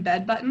lovely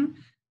embed button,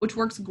 which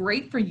works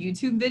great for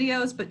YouTube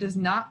videos, but does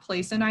not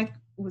play so nice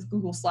with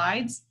Google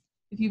Slides.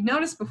 If you've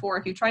noticed before,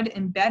 if you tried to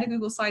embed a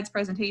Google Slides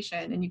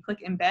presentation and you click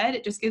embed,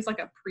 it just gives like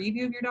a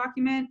preview of your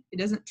document. It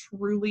doesn't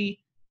truly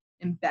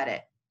embed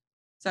it.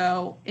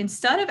 So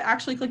instead of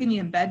actually clicking the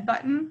embed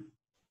button,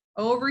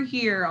 over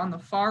here on the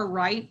far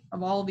right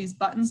of all of these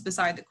buttons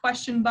beside the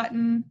question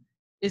button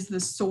is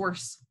the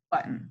source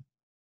button.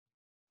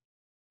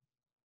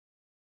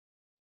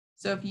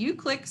 So if you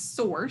click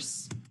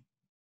source,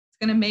 it's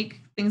going to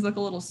make things look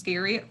a little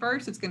scary at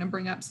first. It's going to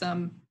bring up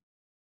some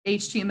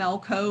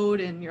HTML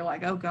code and you're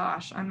like, oh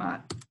gosh, I'm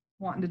not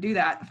wanting to do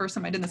that. The first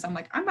time I did this, I'm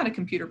like, I'm not a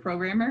computer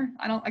programmer.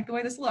 I don't like the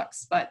way this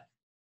looks, but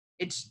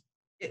it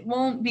it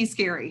won't be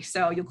scary.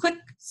 So you'll click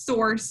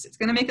source. It's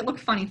going to make it look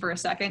funny for a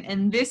second.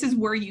 And this is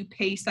where you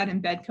paste that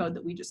embed code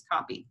that we just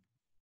copied.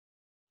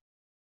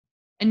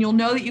 And you'll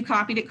know that you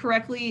copied it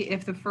correctly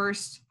if the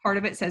first part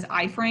of it says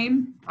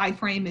iframe.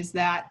 Iframe is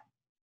that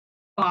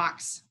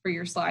box for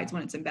your slides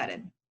when it's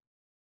embedded.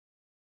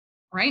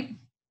 All right.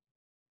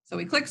 So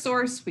we click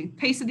source, we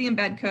pasted the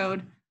embed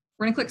code.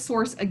 We're going to click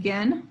source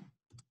again.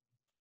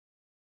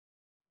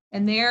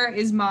 And there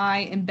is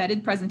my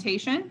embedded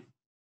presentation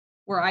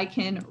where I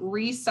can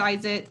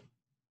resize it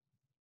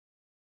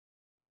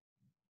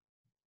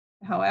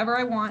however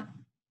I want.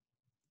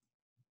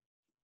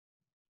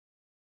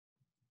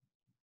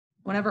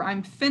 Whenever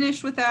I'm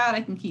finished with that,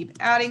 I can keep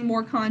adding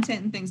more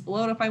content and things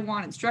below it if I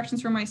want,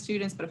 instructions for my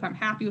students, but if I'm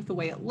happy with the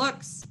way it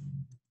looks,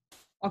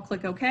 I'll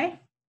click OK.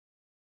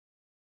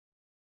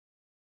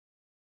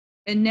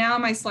 And now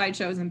my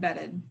slideshow is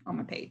embedded on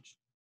my page.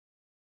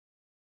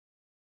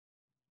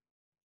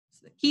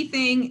 So the key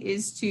thing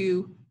is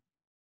to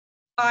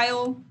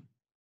file,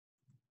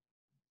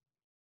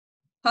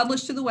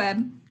 publish to the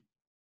web,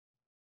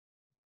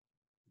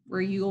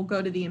 where you'll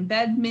go to the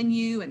embed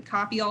menu and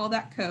copy all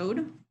that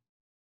code.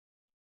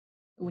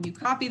 When you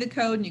copy the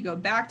code and you go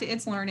back to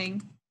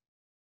itslearning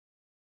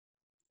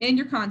in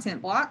your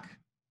content block,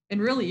 and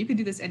really you could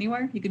do this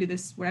anywhere. You could do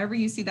this wherever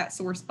you see that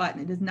source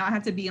button. It does not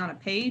have to be on a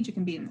page. It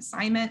can be an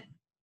assignment,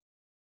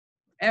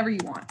 wherever you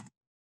want.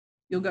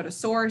 You'll go to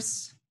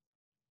source.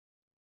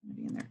 I'm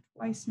gonna be in there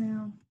twice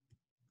now.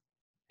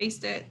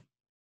 Paste it,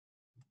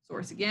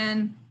 source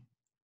again,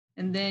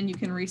 and then you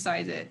can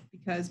resize it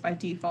because by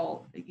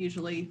default, it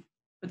usually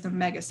puts a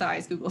mega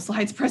size Google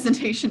Slides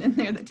presentation in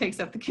there that takes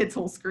up the kid's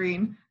whole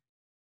screen,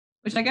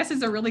 which I guess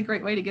is a really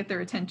great way to get their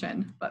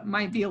attention, but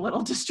might be a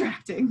little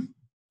distracting.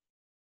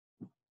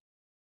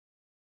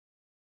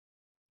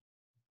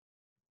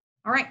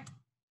 All right, so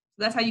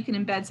that's how you can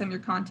embed some of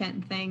your content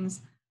and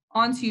things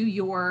onto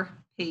your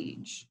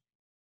page.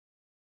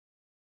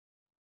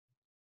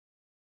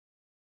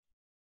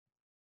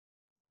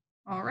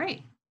 All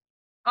right,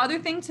 other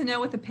thing to know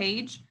with the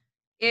page,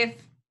 if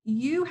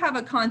you have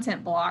a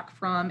content block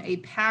from a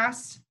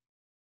past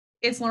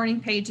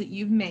itslearning page that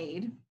you've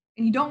made,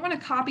 and you don't want to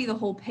copy the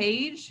whole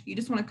page, you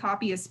just want to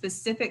copy a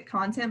specific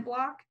content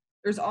block,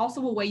 there's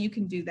also a way you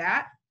can do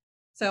that.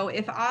 So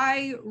if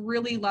I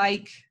really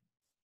like,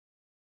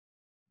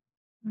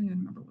 I don't even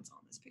remember what's on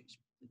this page,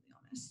 to be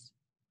honest.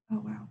 Oh,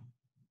 wow.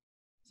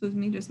 So it's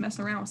me just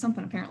messing around with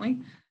something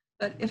apparently.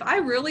 But if I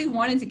really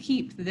wanted to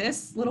keep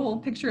this little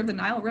picture of the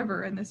Nile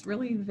River and this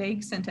really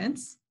vague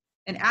sentence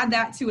and add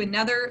that to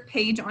another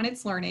page on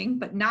itslearning,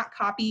 but not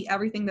copy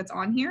everything that's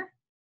on here,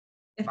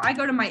 if I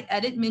go to my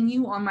edit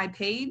menu on my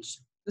page,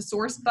 the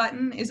source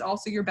button is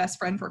also your best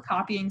friend for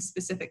copying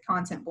specific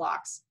content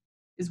blocks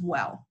as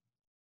well.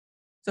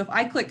 So if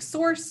I click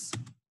source,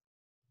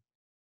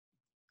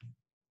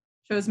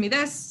 shows me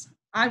this.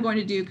 I'm going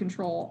to do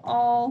Control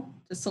All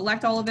to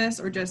select all of this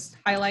or just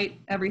highlight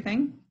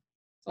everything.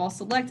 So I'll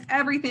select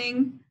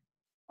everything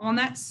on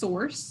that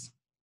source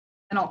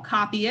and I'll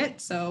copy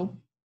it. So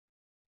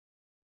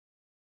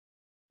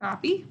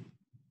copy.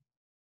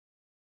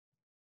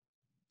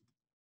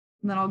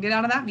 And then I'll get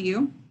out of that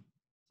view.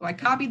 So I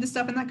copied the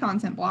stuff in that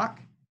content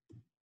block.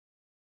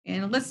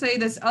 And let's say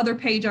this other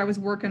page I was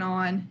working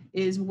on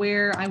is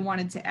where I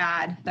wanted to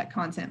add that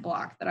content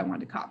block that I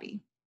wanted to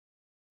copy.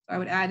 So I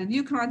would add a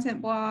new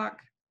content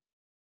block.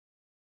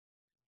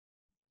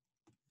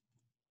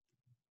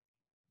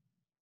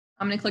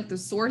 I'm going to click the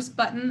source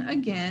button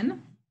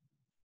again.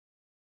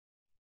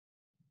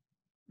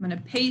 I'm going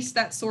to paste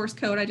that source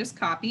code I just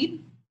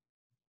copied.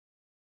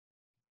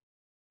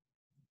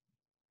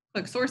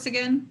 Click source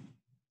again,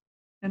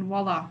 and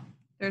voila,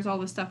 there's all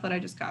the stuff that I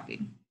just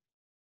copied.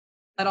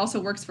 That also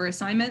works for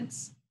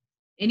assignments.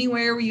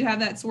 Anywhere where you have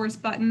that source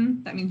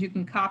button, that means you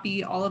can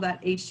copy all of that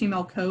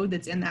HTML code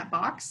that's in that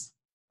box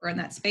or in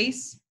that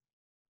space,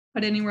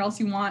 put it anywhere else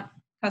you want,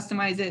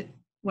 customize it,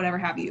 whatever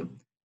have you.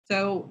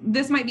 So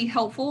this might be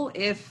helpful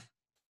if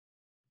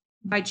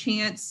by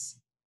chance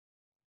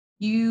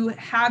you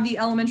have the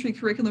elementary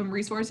curriculum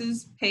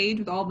resources page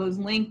with all those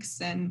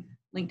links and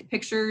linked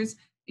pictures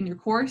in your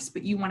course,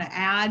 but you want to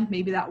add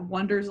maybe that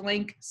Wonders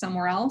link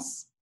somewhere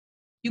else.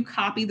 You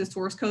copy the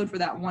source code for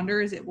that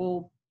Wonders, it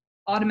will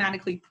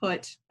automatically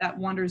put that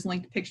Wonders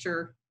linked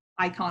picture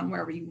icon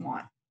wherever you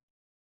want.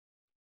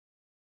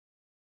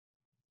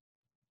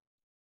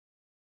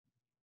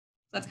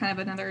 That's kind of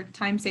another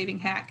time-saving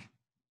hack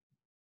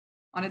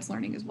on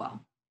itslearning as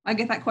well. I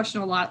get that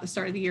question a lot at the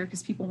start of the year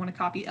because people want to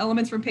copy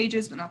elements from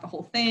pages, but not the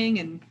whole thing,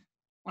 and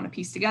want to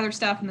piece together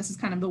stuff, and this is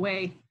kind of the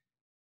way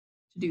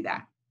to do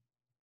that.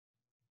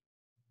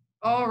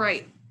 All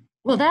right.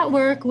 Will that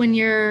work when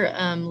you're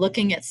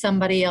looking at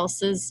somebody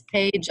else's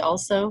page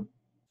also?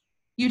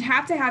 You'd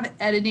have to have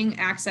editing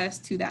access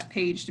to that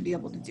page to be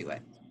able to do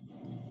it.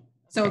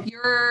 So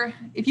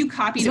if you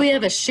copy, we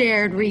have a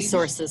shared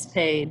resources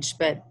page,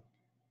 but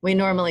we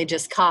normally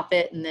just copy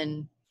it and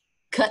then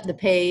cut the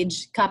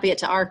page, copy it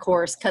to our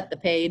course, cut the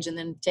page, and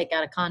then take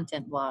out a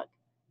content block.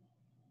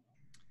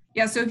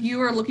 Yeah, so if you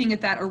are looking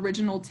at that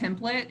original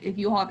template, if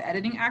you have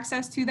editing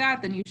access to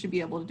that, then you should be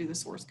able to do the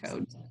source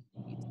code.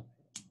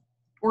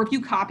 Or if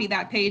you copy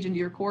that page into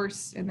your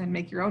course and then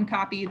make your own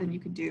copy, then you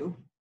could do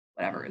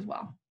whatever as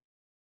well.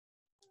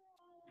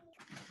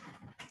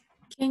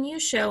 Can you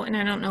show, and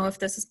I don't know if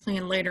this is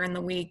planned later in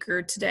the week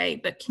or today,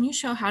 but can you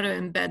show how to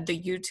embed the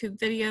YouTube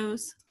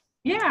videos?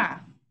 Yeah.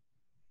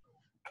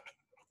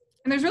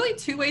 And there's really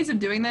two ways of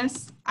doing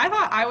this. I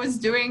thought I was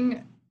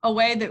doing a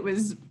way that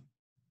was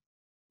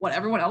what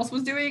everyone else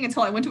was doing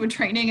until I went to a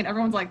training and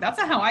everyone's like, that's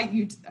not how I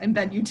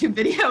embed YouTube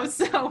videos.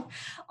 So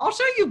I'll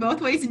show you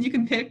both ways and you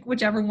can pick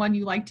whichever one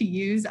you like to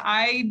use.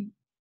 I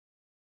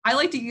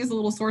like to use the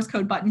little source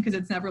code button because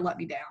it's never let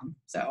me down.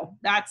 So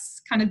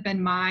that's kind of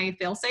been my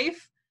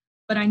fail-safe.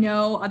 But I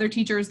know other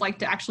teachers like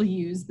to actually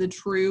use the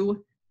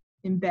true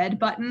embed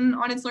button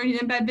on It's Learning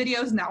to Embed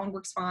videos, and that one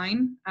works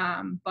fine.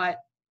 But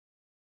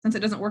since it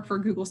doesn't work for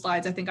Google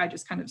Slides, I think I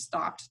just kind of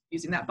stopped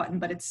using that button,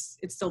 but it's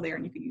still there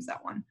and you can use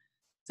that one.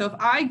 So if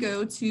I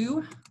go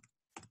to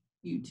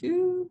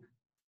YouTube,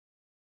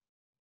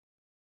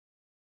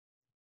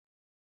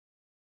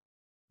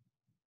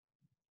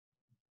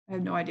 I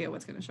have no idea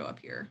what's going to show up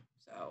here.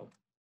 So,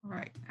 all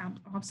right,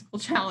 obstacle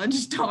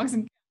challenge, dogs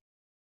and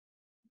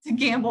to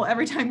gamble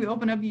every time we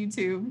open up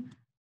YouTube.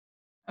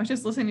 I was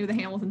just listening to the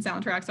Hamilton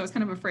soundtrack, so I was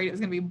kind of afraid it was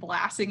going to be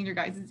blasting in your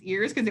guys'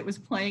 ears because it was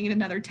playing in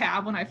another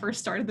tab when I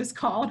first started this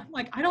call. I'm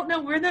like, I don't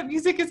know where that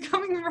music is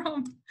coming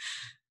from.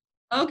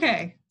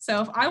 Okay,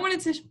 so if I wanted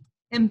to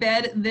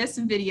embed this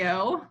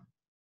video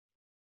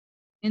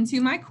into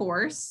my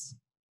course,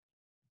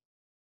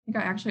 I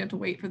think I actually have to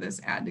wait for this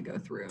ad to go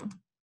through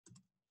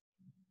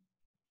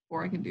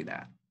before I can do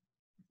that.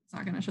 It's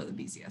not going to show the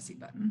BCSC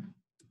button.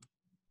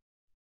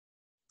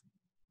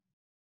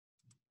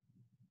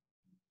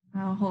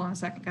 Oh, hold on a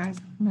second, guys.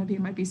 I'm going to be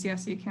in my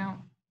BCSC account.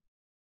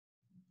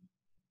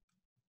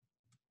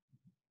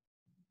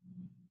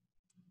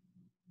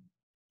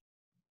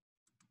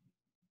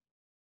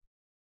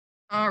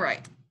 All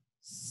right.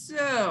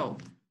 So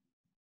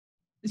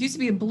this used to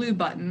be a blue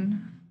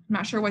button. I'm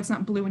not sure why it's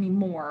not blue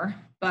anymore.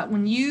 But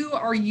when you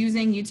are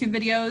using YouTube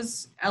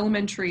videos,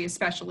 elementary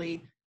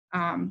especially,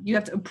 you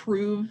have to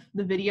approve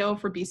the video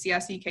for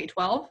BCSC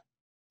K-12. So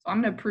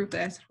I'm going to approve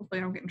this. Hopefully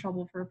I don't get in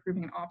trouble for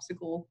approving an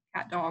obstacle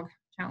cat dog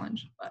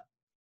challenge, but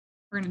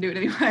we're going to do it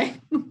anyway.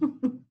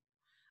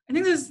 I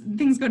think those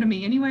things go to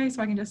me anyway,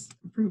 so I can just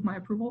approve my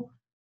approval.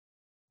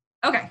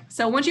 Okay,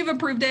 so once you've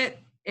approved it,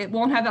 it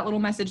won't have that little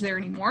message there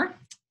anymore.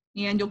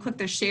 And you'll click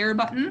the share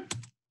button.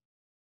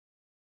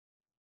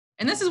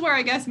 And this is where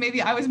I guess maybe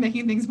I was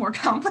making things more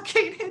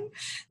complicated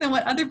than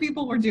what other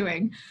people were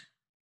doing.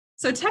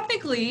 So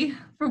technically,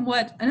 from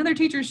what another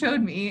teacher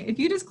showed me, if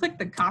you just click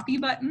the copy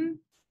button,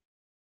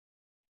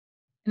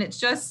 and it's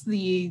just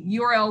the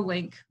URL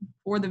link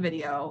for the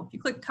video, if you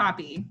click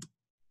copy,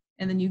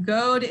 and then you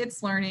go to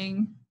It's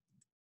Learning,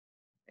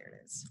 there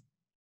it is.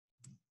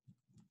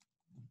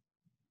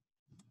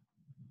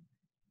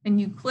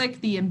 And you click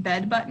the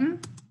embed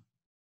button.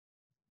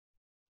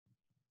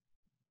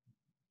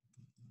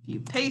 You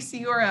paste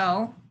the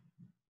URL,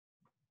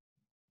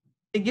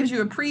 it gives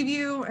you a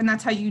preview, and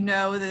that's how you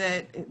know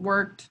that it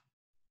worked,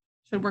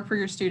 should work for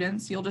your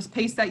students. You'll just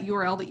paste that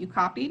URL that you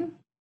copied, and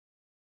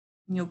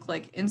you'll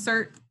click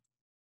insert,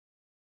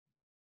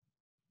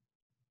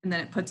 and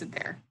then it puts it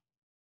there.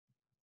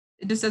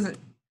 It just doesn't,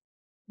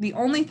 the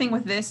only thing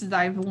with this is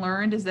I've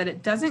learned is that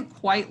it doesn't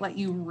quite let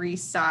you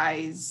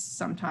resize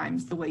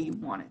sometimes the way you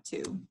want it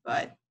to,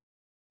 but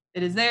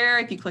it is there.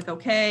 If you click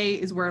OK,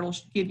 is where it'll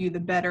give you the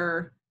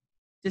better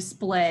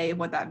display of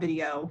what that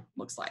video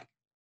looks like.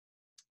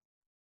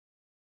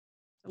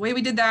 The way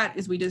we did that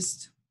is we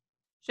just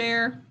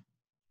share,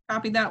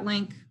 copy that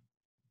link,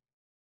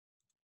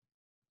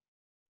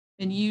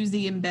 and use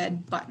the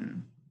embed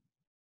button,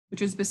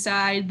 which is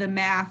beside the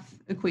math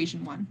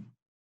equation one.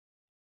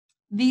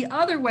 The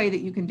other way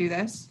that you can do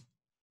this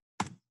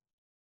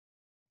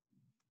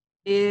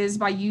is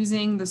by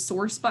using the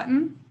source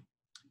button,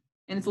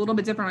 and it's a little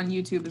bit different on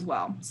YouTube as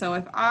well. So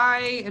if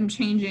I am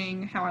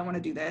changing how I want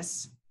to do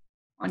this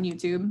on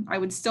YouTube, I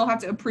would still have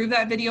to approve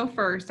that video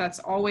first. That's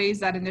always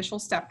that initial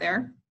step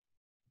there.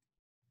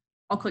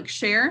 I'll click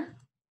share,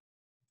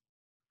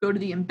 go to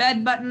the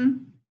embed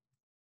button.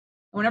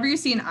 Whenever you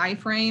see an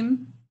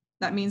iframe,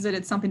 that means that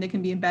it's something that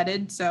can be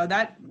embedded. So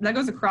that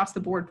goes across the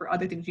board for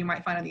other things you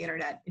might find on the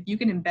internet. If you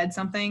can embed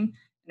something and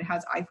it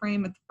has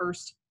iframe at the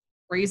first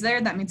phrase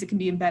there, that means it can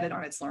be embedded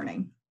on It's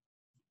Learning.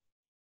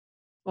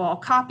 So I'll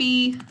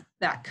copy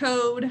that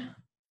code.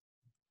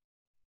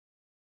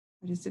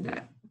 I just did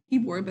that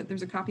keyboard, but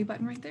there's a copy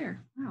button right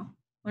there. Wow,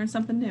 learned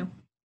something new.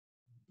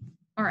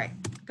 All right,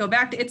 go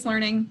back to It's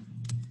Learning,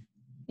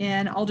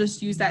 and I'll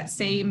just use that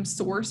same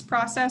source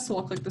process. So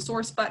I'll click the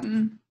source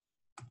button,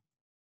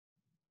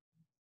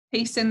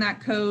 paste in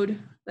that code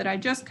that I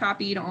just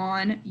copied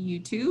on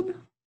YouTube.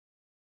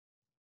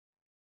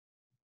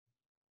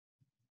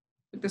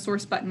 Click the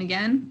source button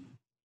again.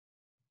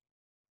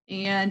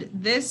 And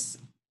this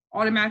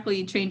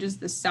automatically changes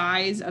the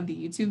size of the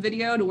YouTube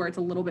video to where it's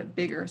a little bit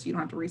bigger so you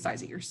don't have to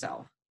resize it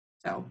yourself.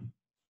 So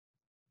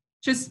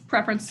just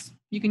preference,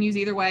 you can use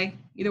either way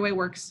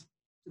works.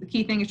 The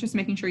key thing is just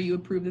making sure you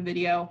approve the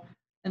video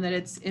and that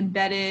it's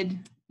embedded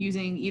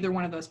using either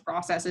one of those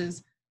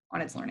processes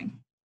on itslearning.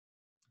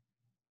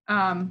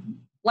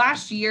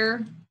 Last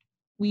year,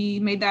 we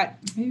made that,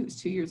 maybe it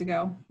was 2 years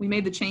ago, we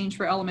made the change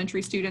for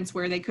elementary students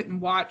where they couldn't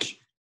watch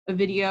a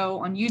video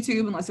on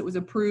YouTube unless it was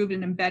approved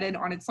and embedded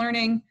on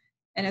itslearning.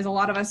 And as a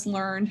lot of us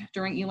learned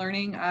during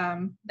e-learning,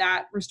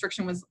 that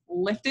restriction was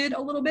lifted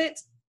a little bit,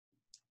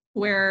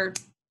 where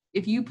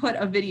if you put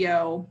a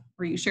video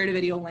or you shared a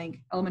video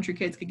link, elementary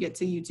kids could get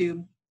to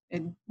YouTube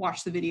and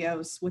watch the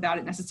videos without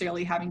it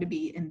necessarily having to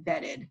be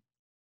embedded.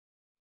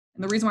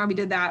 And the reason why we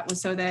did that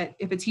was so that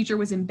if a teacher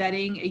was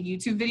embedding a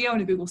YouTube video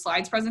in a Google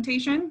Slides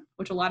presentation,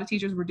 which a lot of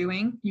teachers were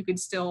doing, you could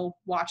still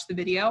watch the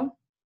video.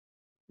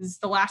 This is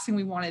the last thing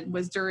we wanted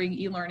was during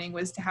e-learning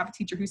was to have a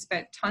teacher who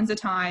spent tons of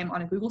time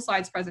on a Google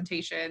Slides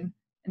presentation,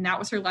 and that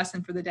was her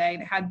lesson for the day,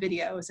 and it had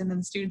videos, and then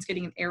the students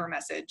getting an error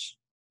message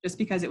just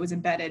because it was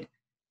embedded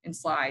in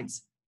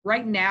slides.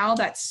 Right now,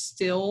 that's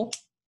still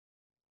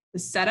the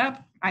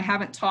setup. I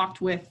haven't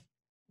talked with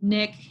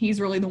Nick.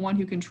 He's really the one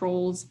who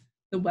controls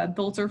the web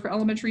filter for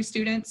elementary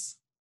students.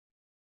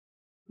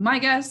 My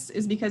guess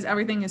is because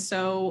everything is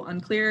so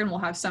unclear and we'll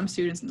have some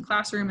students in the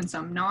classroom and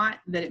some not,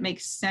 that it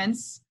makes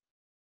sense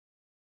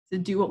to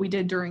do what we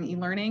did during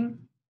e-learning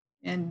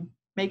and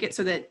make it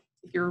so that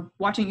if you're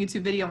watching a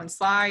YouTube video in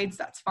slides,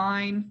 that's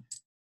fine.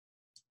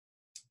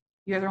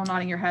 You guys are all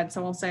nodding your head,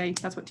 so I'll say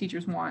that's what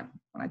teachers want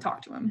when I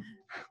talk to them.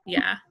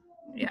 Yeah,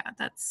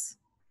 that's,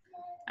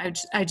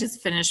 I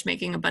just finished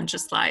making a bunch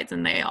of slides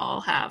and they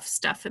all have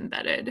stuff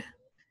embedded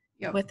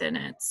within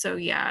it. So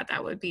yeah,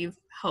 that would be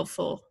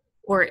helpful.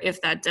 Or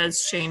if that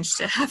does change,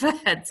 to have a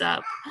heads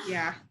up.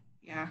 Yeah.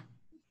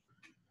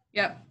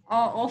 Yep,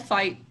 I'll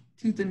fight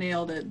tooth and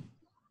nail to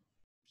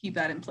keep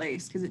that in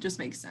place because it just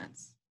makes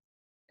sense.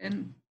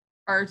 And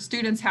our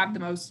students have the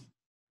most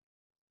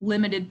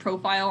limited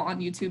profile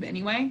on YouTube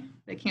anyway.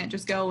 They can't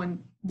just go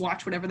and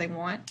watch whatever they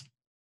want.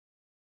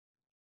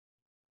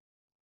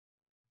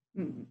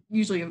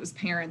 Usually it was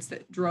parents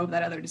that drove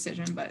that other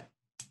decision, but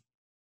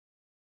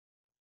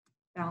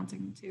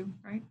balancing the two,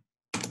 right?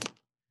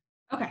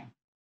 Okay.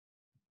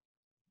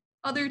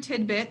 Other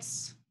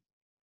tidbits.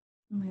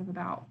 We have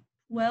about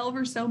 12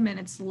 or so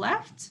minutes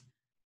left.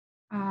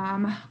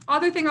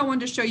 Other thing I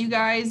wanted to show you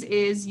guys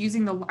is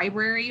using the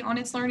library on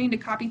itslearning to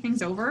copy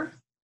things over.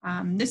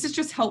 This is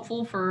just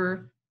helpful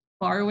for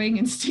borrowing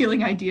and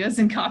stealing ideas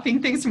and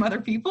copying things from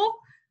other people,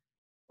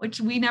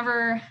 which we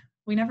never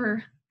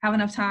have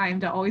enough time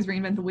to always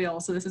reinvent the wheel.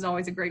 So this is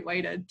always a great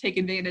way to take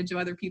advantage of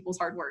other people's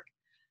hard work.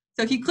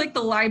 So if you click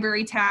the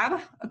library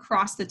tab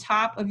across the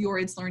top of your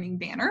itslearning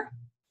banner,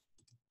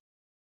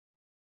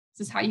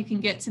 this is how you can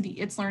get to the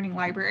itslearning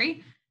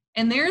library.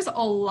 And there's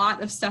a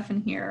lot of stuff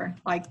in here,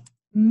 like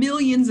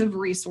millions of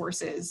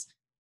resources.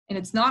 And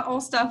it's not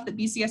all stuff that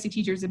BCSC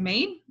teachers have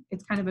made.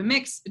 It's kind of a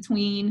mix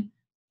between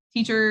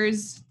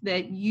teachers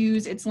that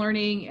use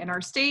itslearning in our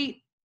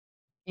state,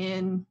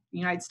 in the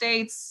United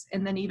States,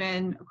 and then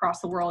even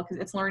across the world,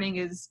 because itslearning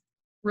is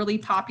really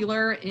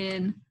popular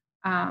in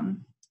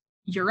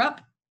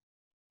Europe.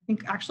 I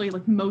think actually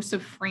like most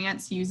of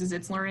France uses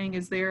itslearning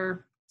as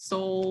their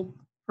sole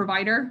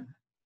provider.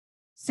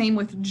 Same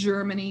with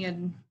Germany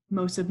and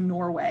most of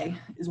Norway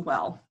as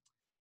well.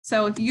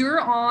 So if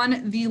you're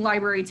on the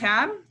library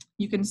tab,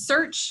 you can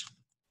search,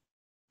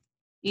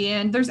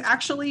 and there's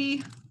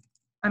actually,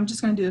 I'm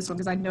just going to do this one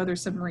because I know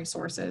there's some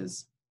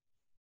resources.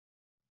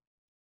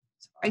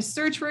 So I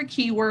search for a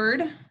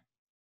keyword,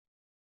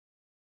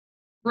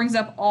 brings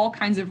up all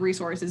kinds of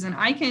resources, and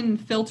I can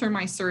filter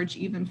my search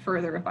even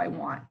further if I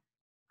want.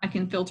 I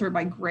can filter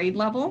by grade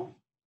level.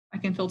 I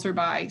can filter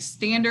by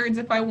standards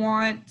if I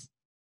want.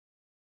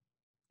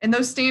 And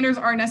those standards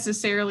aren't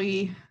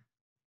necessarily,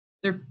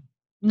 they're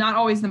not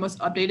always the most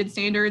updated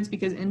standards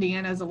because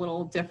Indiana is a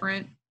little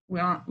different. We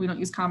don't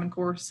use Common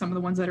Core. Some of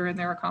the ones that are in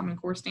there are Common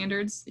Core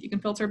standards that you can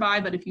filter by,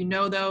 but if you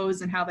know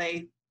those and how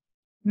they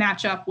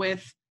match up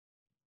with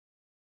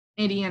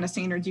Indiana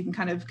standards, you can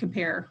kind of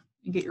compare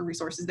and get your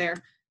resources there.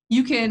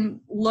 You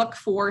can look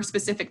for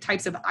specific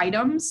types of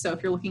items. So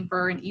if you're looking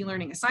for an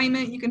e-learning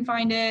assignment, you can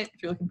find it.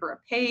 If you're looking for a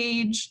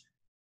page,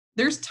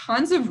 there's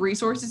tons of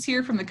resources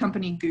here from the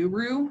company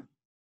Guru.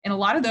 And a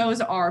lot of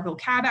those are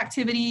vocab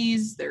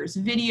activities, there's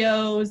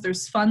videos,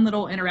 there's fun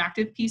little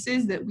interactive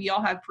pieces that we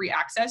all have free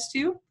access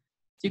to.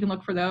 So you can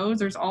look for those.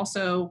 There's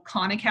also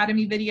Khan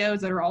Academy videos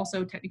that are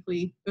also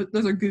technically,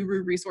 those are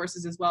Guru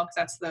resources as well, because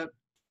that's the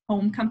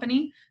home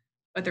company.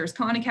 But there's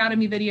Khan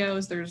Academy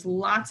videos, there's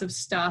lots of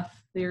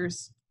stuff.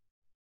 There's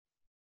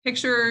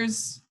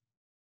pictures,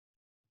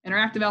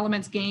 interactive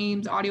elements,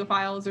 games, audio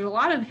files. There's a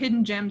lot of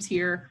hidden gems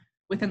here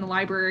within the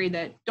library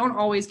that don't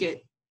always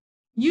get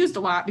used a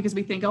lot because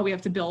we think, oh, we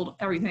have to build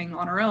everything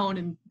on our own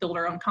and build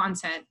our own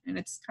content. And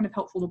it's kind of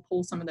helpful to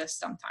pull some of this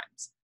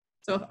sometimes.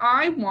 So if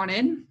I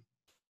wanted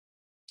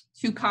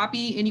to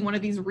copy any one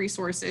of these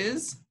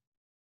resources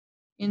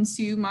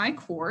into my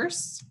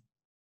course,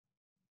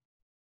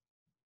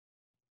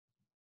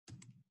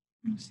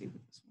 Let's see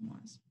what this one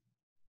was.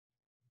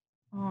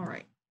 All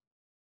right.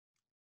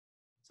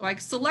 So I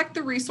select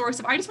the resource.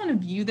 If I just want to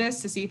view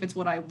this to see if it's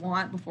what I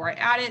want before I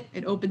add it,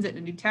 it opens it in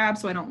a new tab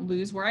so I don't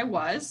lose where I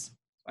was.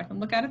 So I can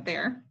look at it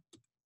there.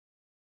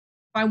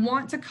 If I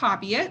want to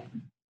copy it,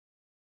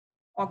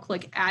 I'll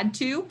click Add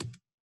To.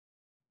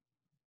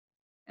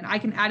 And I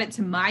can add it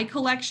to my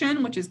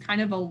collection, which is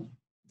kind of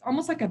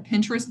almost like a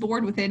Pinterest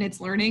board within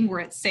itslearning, where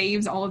it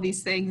saves all of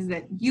these things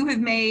that you have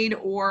made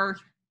or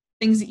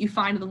things that you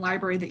find in the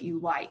library that you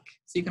like.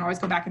 So you can always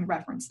go back and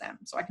reference them.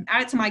 So I can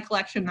add it to my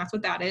collection. That's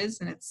what that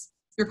is. And it's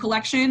your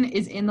collection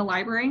is in the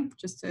library.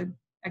 Just to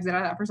exit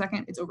out of that for a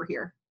second, it's over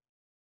here.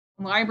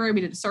 In the library,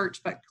 we did a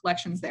search, but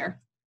collection's there.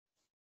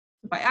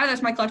 If I add that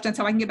to my collection, that's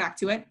how I can get back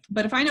to it.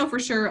 But if I know for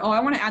sure, oh, I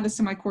want to add this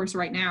to my course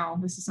right now,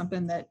 this is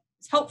something that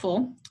is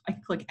helpful, I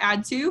can click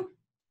Add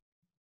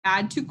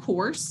To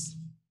Course,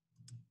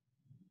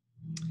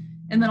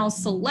 and then I'll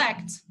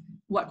select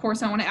what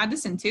course I want to add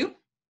this into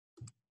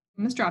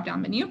in this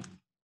drop-down menu.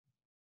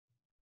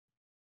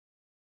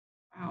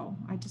 Wow,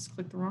 I just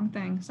clicked the wrong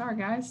thing. Sorry,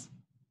 guys.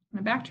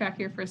 I'm going to backtrack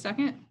here for a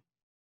second.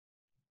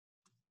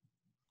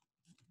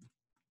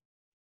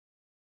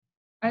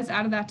 I just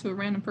added that to a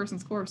random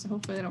person's course, so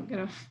hopefully they don't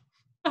get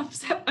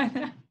upset by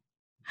that.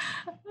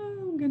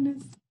 Oh,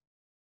 goodness.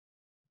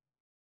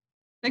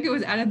 I think it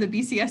was added the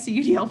BCSC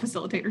UDL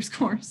facilitator's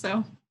course,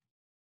 so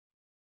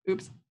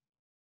oops.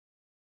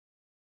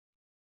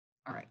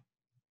 All right.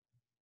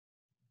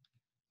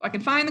 So I can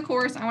find the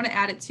course I want to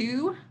add it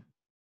to.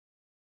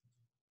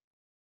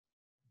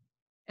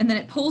 And then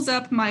it pulls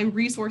up my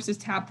resources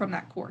tab from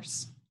that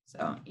course.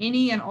 So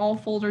any and all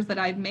folders that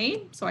I've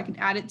made, so I can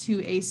add it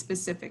to a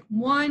specific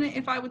one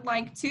if I would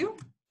like to.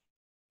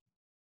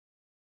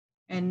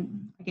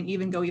 And I can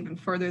even go even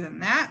further than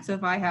that. So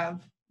if I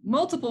have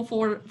multiple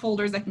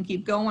folders, I can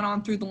keep going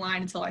on through the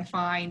line until I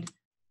find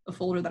the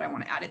folder that I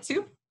want to add it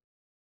to.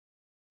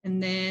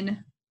 And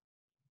then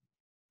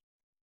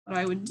what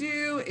I would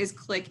do is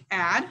click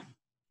Add.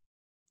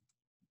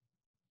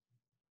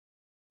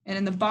 And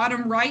in the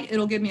bottom right,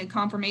 it'll give me a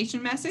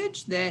confirmation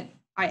message that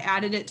I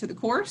added it to the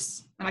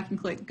course. And I can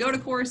click Go to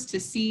Course to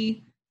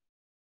see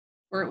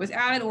where it was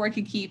added, or I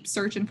could keep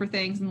searching for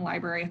things in the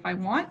library if I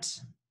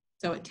want.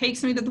 So it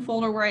takes me to the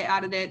folder where I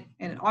added it,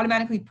 and it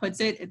automatically puts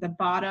it at the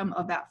bottom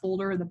of that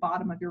folder, the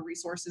bottom of your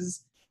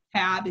resources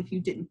tab if you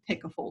didn't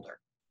pick a folder.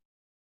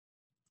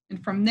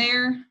 And from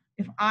there,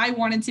 if I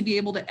wanted to be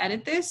able to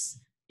edit this,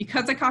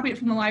 because I copied it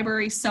from the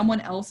library, someone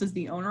else is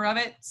the owner of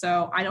it.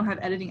 So I don't have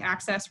editing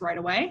access right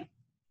away,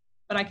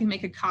 but I can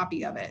make a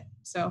copy of it.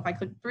 So if I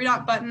click the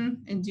three-dot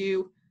button and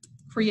do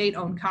Create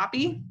Own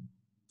Copy,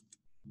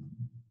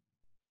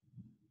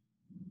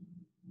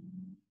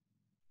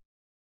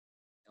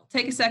 it'll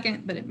take a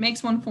second, but it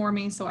makes one for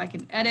me so I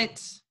can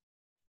edit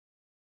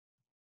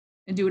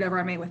and do whatever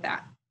I may with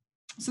that.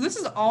 So this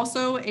is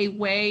also a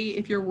way,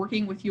 if you're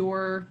working with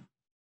your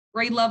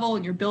grade level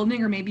in your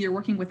building, or maybe you're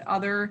working with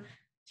other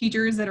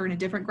teachers that are in a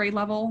different grade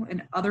level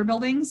in other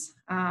buildings,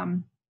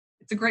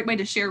 it's a great way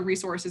to share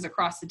resources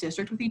across the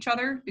district with each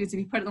other, because if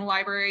you put it in the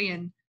library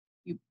and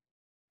you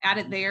add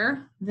it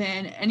there,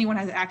 then anyone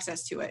has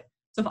access to it.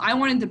 So if I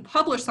wanted to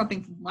publish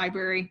something from the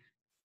library,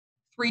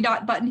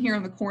 three-dot button here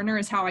in the corner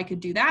is how I could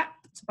do that.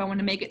 So if I want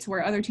to make it to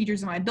where other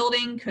teachers in my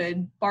building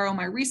could borrow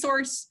my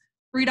resource,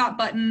 three-dot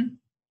button,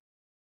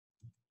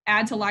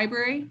 Add to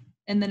Library,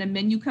 and then a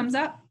menu comes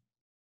up.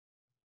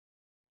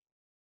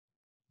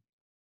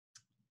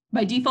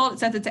 By default, it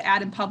sets it to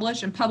Add and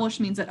publish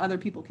means that other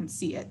people can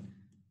see it.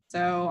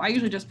 So I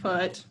usually just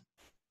put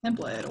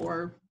template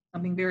or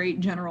something very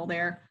general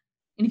there.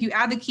 And if you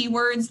add the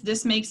keywords,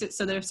 this makes it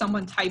so that if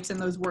someone types in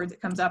those words, it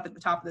comes up at the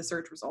top of the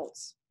search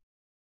results.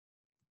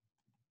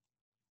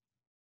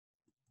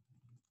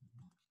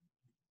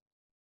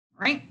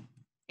 All right.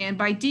 And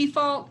by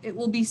default, it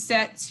will be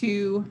set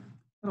to,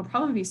 it'll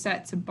probably be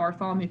set to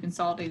Bartholomew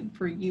Consolidated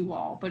for you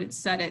all, but it's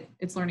set at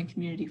itslearning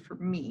Community for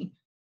me.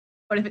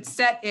 But if it's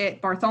set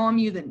at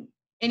Bartholomew, then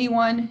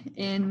anyone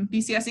in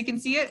BCSC can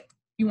see it.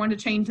 If you want to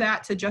change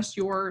that to just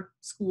your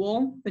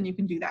school, then you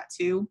can do that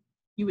too.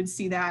 You would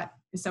see that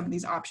as some of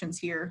these options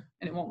here,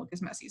 and it won't look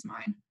as messy as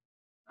mine.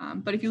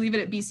 But if you leave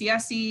it at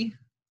BCSC,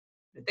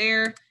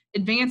 there,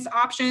 advanced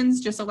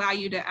options just allow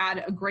you to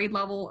add a grade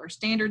level or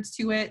standards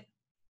to it.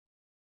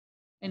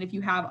 And if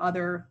you have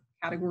other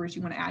categories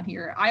you want to add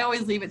here, I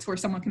always leave it to where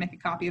someone can make a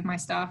copy of my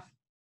stuff,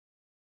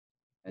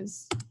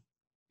 because I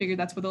figured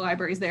that's what the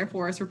library is there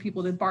for, is for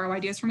people to borrow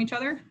ideas from each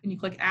other. And you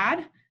click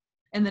Add,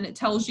 and then it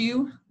tells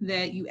you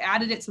that you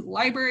added it to the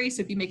library.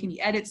 So if you make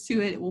any edits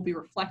to it, it will be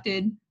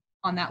reflected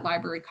on that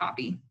library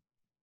copy.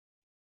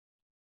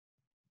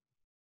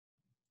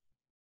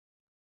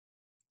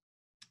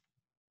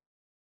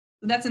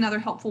 So that's another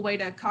helpful way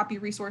to copy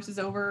resources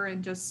over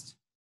and just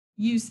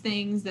use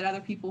things that other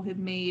people have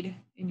made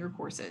in your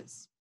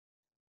courses.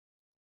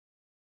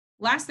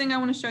 Last thing I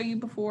want to show you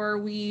before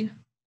we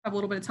have a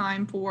little bit of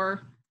time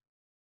for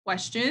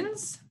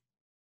questions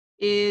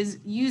is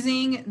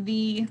using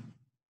the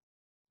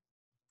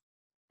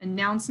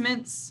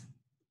announcements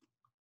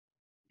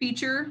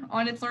feature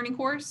on its learning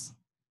course.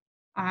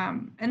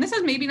 And this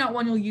is maybe not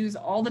one you'll use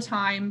all the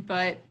time,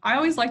 but I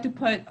always like to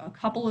put a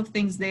couple of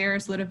things there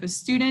so that if a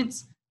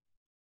student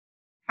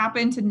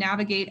happen to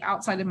navigate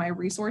outside of my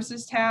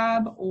resources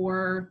tab,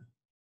 or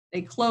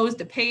they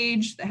closed a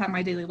page that had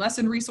my daily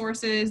lesson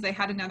resources, they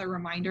had another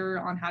reminder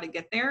on how to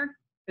get there.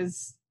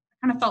 Because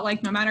I kind of felt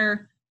like no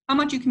matter how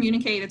much you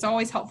communicate, it's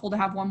always helpful to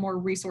have one more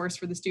resource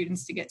for the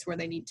students to get to where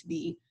they need to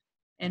be.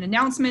 And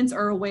announcements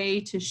are a way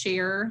to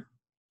share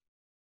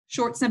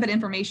short snippet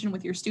information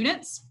with your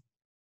students.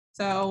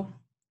 So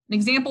an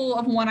example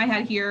of one I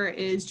had here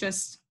is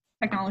just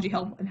technology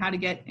help and how to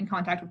get in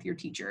contact with your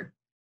teacher.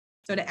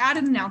 So to add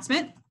an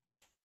announcement,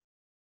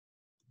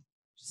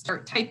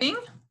 start typing.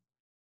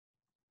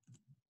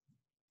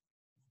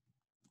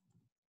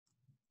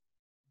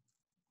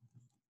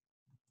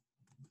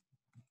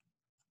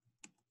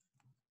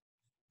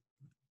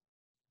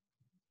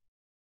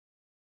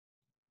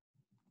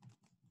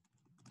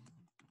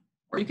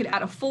 Or you could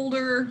add a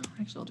folder.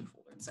 Actually, I'll do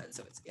folder instead,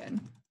 so it's again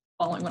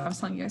following what I was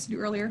telling you guys to do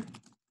earlier.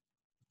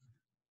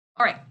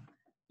 All right,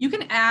 you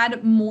can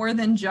add more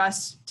than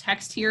just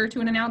text here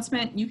to an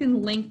announcement. You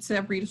can link to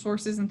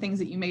resources and things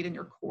that you made in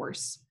your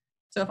course.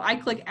 So if I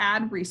click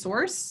add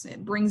resource,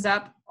 it brings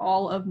up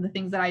all of the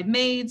things that I've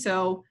made.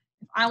 So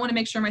if I want to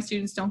make sure my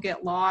students don't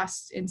get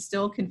lost and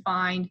still can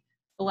find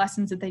the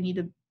lessons that they need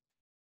to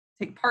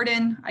take part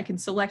in, I can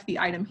select the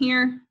item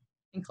here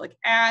and click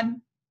add,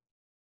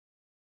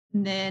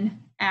 and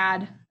then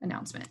add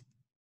announcement.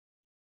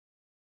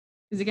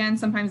 Because again,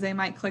 sometimes they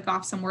might click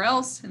off somewhere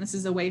else, and this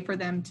is a way for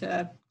them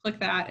to click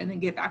that and then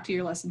get back to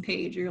your lesson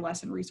page or your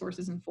lesson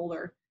resources and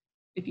folder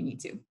if you need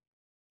to.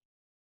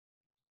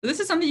 So this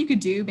is something you could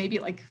do maybe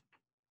like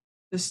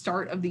the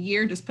start of the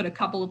year, just put a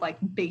couple of like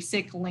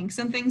basic links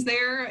and things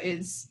there,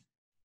 is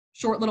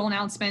short little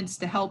announcements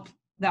to help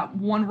that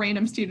one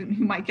random student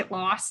who might get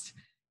lost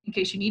in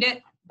case you need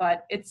it,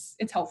 but it's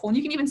helpful. And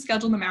you can even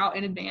schedule them out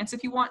in advance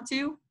if you want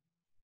to,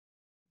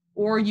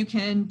 or you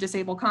can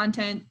disable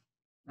comments,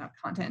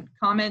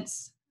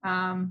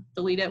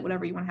 delete it,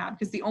 whatever you want to have,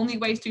 because the only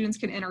way students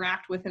can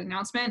interact with an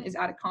announcement is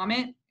add a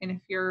comment. And if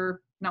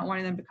you're not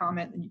wanting them to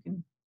comment, then you can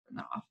turn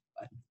that off.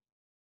 But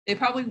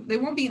they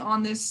won't be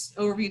on this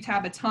overview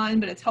tab a ton,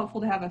 but it's helpful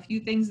to have a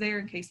few things there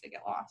in case they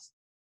get lost.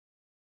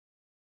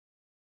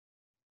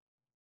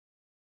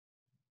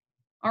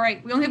 All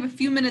right, we only have a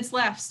few minutes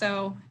left,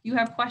 so if you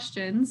have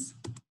questions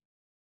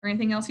or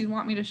anything else you'd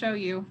want me to show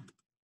you,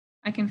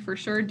 I can for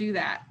sure do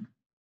that.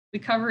 We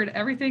covered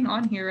everything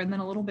on here and then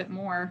a little bit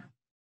more,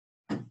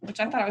 which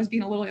I thought I was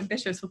being a little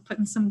ambitious with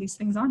putting some of these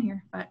things on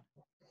here, but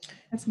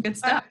that's some good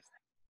stuff.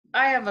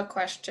 I have a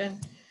question.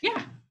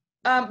 Yeah.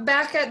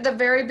 Back at the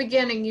very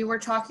beginning, you were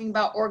talking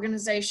about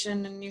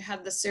organization and you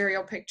had the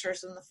cereal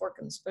pictures and the fork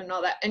and spoon and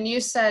all that. And you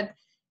said,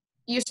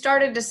 you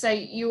started to say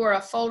you were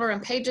a folder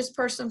and pages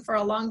person for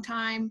a long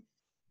time.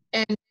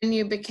 And then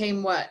you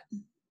became what?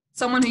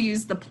 Someone who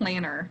used the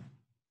planner.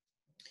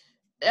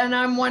 And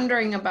I'm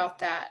wondering about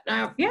that.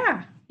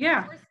 Yeah.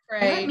 Fourth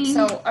grade.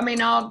 So, I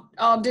mean,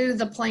 I'll do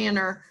the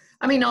planner.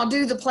 I mean, I'll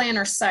do the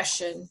planner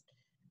session.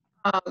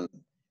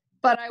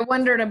 But I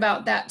wondered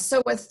about that.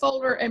 So with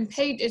folder and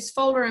page, it's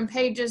folder and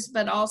pages,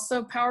 but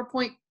also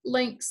PowerPoint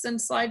links and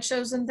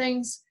slideshows and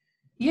things.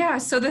 Yeah.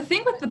 So the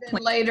thing with the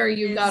planner, later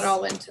you got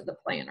all into the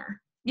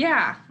planner.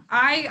 Yeah.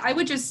 I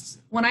would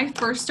just, when I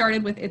first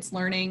started with It's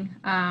Learning,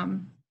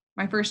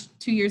 my first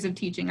 2 years of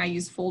teaching, I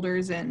used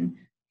folders and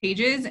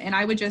pages, and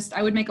I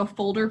would make a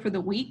folder for the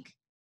week,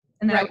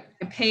 and then I would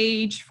make a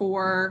page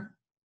for,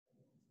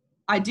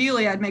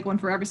 ideally I'd make one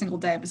for every single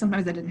day, but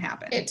sometimes that didn't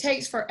happen. It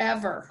takes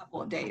forever. A couple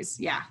of days.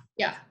 Yeah.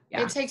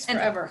 It takes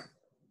forever.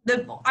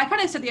 I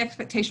kind of set the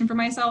expectation for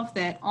myself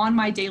that on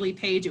my daily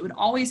page, it would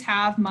always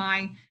have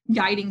my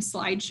guiding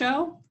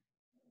slideshow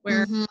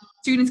where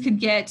students could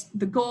get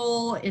the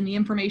goal and the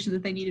information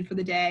that they needed for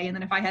the day. And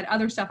then if I had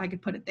other stuff, I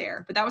could put it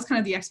there. But that was kind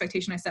of the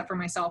expectation I set for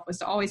myself, was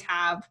to always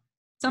have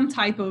some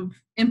type of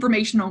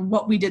information on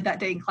what we did that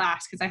day in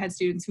class, because I had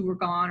students who were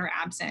gone or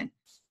absent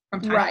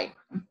from time. Right.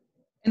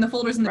 And the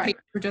folders and the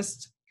pages were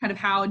just kind of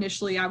how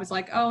initially I was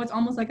like, oh, it's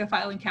almost like a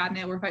filing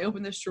cabinet where if I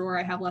open this drawer,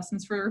 I have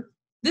lessons for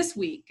this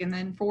week and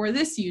then for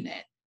this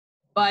unit.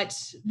 But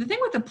the thing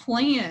with the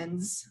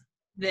plans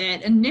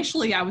that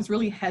initially I was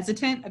really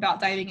hesitant about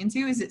diving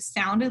into is it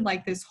sounded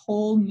like this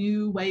whole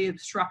new way of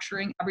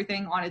structuring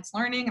everything on It's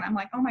Learning. And I'm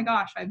like, oh my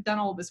gosh, I've done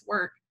all this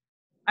work.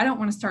 I don't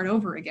want to start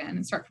over again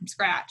and start from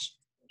scratch.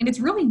 And it's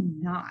really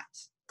not.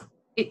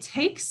 It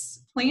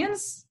takes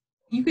plans.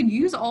 You could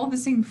use all the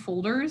same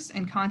folders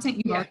and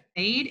content you've already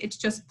made. It's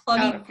just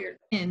plugging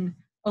in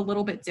a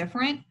little bit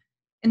different.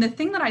 And the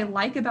thing that I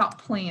like about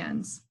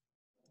plans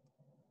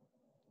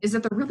is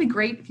that they're really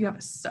great if you have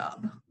a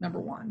sub, number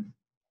one.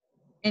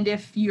 And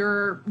if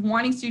you're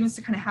wanting students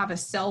to kind of have a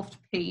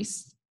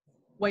self-paced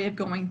way of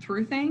going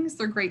through things,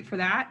 they're great for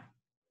that.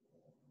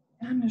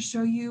 And I'm going to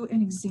show you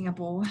an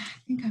example. I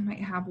think I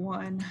might have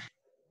one.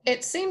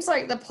 It seems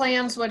like the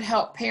plans would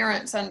help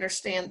parents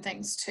understand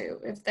things too,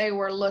 if they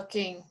were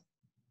looking.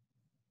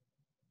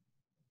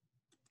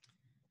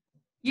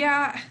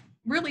 Yeah,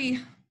 really.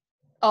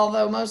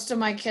 Although most of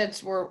my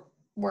kids were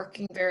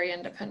working very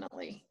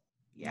independently.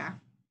 Yeah.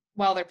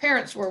 While their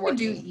parents were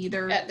working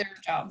either at their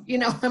job. You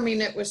know, I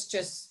mean, it was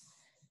just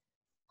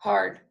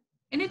hard.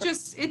 And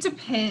it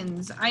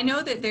depends. I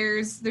know that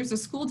there's a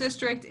school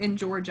district in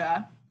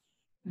Georgia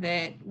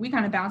that we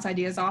kind of bounce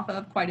ideas off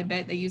of quite a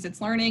bit. They use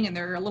itslearning, and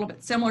they're a little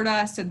bit similar to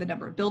us in the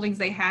number of buildings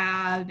they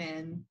have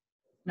and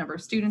number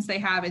of students they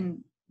have.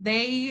 And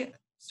they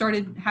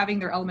started having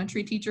their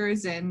elementary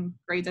teachers in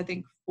grades, I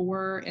think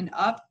 4 and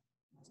up,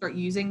 start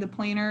using the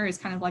planner as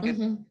kind of like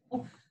a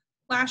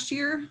last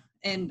year.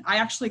 And I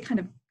actually kind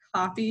of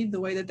copied the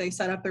way that they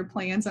set up their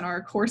plans in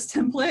our course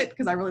template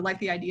because I really like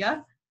the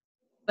idea.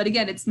 But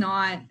again, it's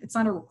not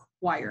a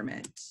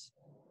requirement.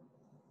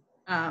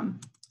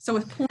 So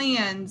with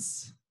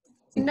plans.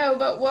 No,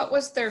 but what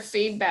was their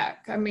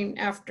feedback? I mean,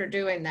 after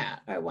doing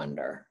that, I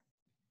wonder.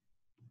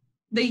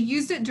 They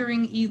used it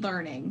during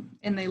e-learning,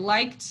 and they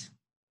liked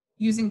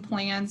using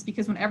plans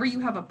because whenever you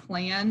have a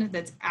plan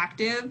that's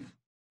active,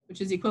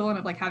 which is the equivalent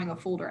of like having a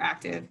folder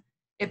active,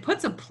 it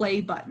puts a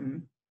play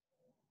button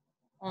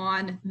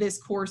on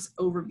this course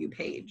overview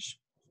page.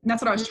 And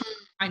that's what I was trying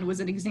to find was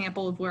an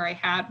example of where I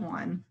had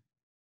one.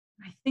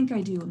 I think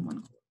I do in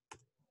one course.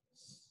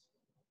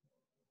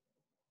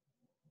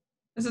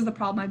 This is the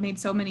problem. I've made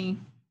so many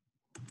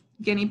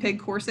guinea pig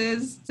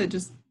courses to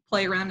just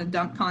play around and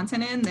dump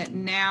content in that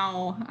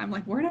now I'm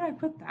like, where did I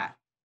put that?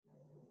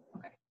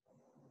 Okay.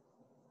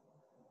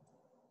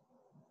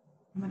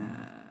 I'm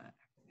gonna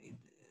activate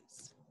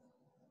this.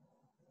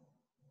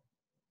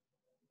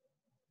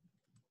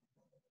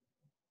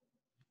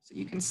 So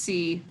you can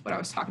see what I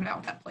was talking about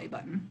with that play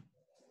button.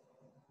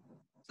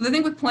 So the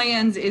thing with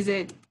plans is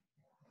it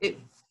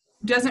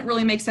doesn't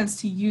really make sense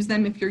to use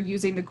them if you're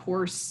using the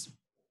course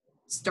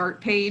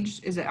start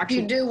page. Is it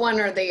actually? You do one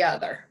or the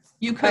other.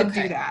 You could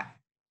do that,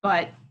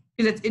 but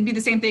because it'd be the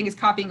same thing as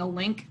copying a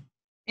link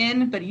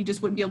in, but you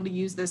just wouldn't be able to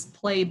use this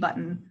play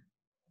button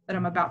that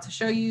I'm about to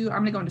show you. I'm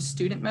gonna go into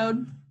student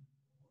mode.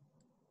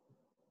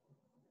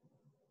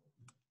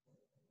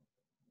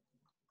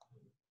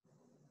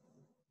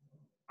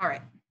 All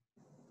right.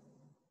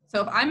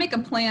 So if I make a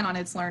plan on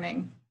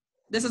itslearning,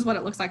 this is what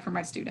it looks like for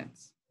my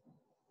students.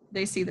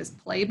 They see this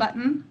play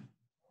button.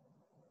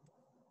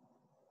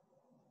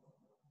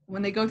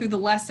 When they go through the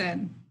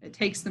lesson, it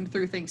takes them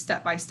through things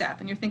step by step.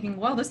 And you're thinking,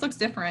 well, this looks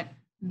different.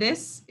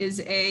 This is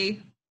a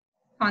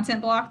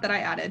content block that I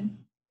added.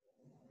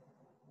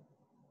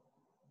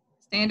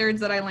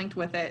 Standards that I linked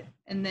with it.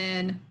 And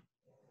then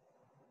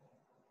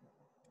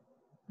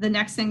the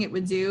next thing it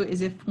would do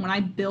is when I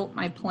built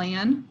my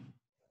plan,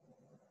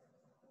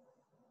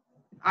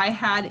 if I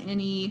had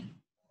any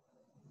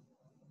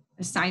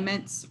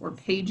assignments or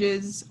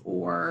pages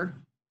or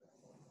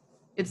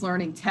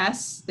itslearning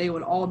tests, they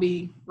would all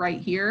be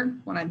right here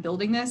when I'm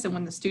building this. And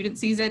when the student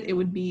sees it, it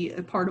would be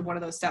a part of one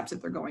of those steps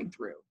that they're going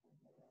through.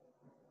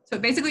 So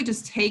it basically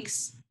just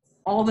takes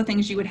all the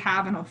things you would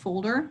have in a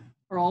folder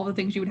or all the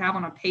things you would have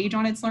on a page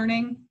on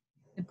itslearning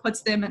and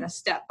puts them in a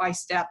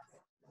step-by-step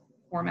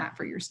format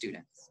for your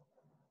students.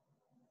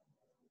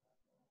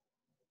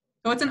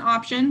 So it's an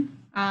option,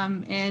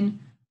 and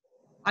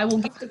I will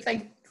get to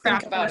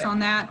craft course on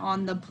that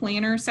on the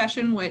planner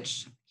session,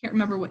 which I can't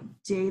remember what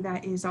day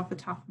that is off the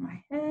top of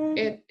my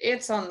head.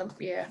 It's on the,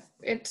 yeah,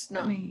 it's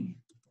not.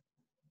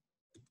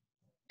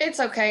 It's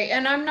okay,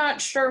 and I'm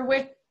not sure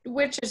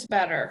which is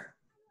better.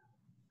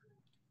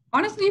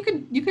 Honestly,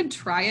 you could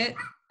try it.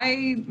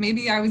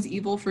 Maybe I was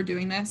evil for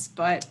doing this,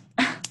 but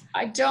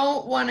I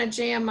don't want to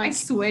jam my. I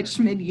switched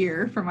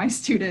mid-year for my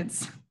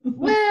students.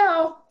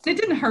 Well, it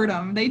didn't hurt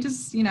them. They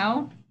just,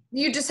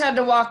 you just had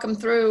to walk them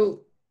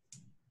through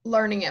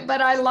learning it.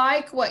 But I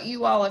like what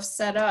you all have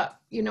set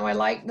up. I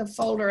like the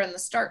folder and the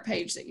start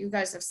page that you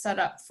guys have set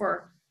up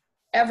for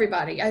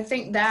everybody. I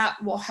think that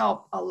will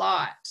help a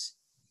lot.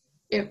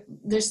 If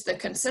there's the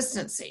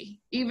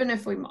consistency, even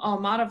if we all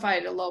modify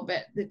it a little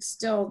bit, it's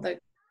still the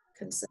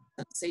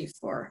consistency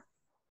for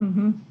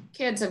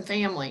kids and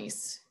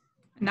families.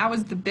 And that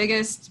was the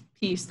biggest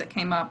piece that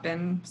came up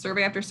in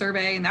survey after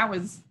survey. And that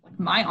was like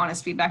my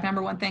honest feedback.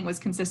 Number one thing was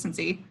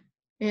consistency.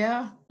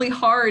 Yeah. Really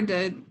hard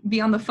to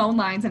be on the phone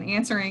lines and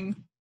answering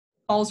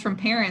calls from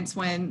parents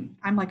when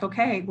I'm like,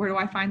 okay, where do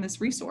I find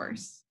this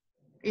resource?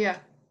 Yeah.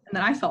 And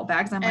then I felt bad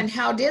because I'm and like,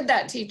 how did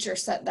that teacher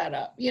set that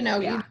up? You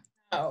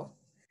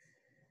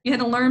had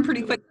to learn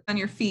pretty quick on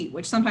your feet,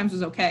 which sometimes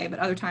was okay, but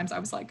other times I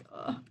was like,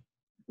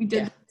 we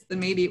did this, then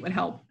maybe it would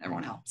help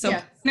everyone else. So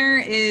dinner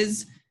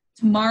is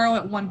tomorrow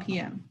at 1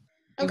 p.m.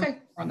 Okay.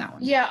 On that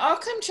one. Yeah, I'll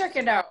come check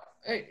it out.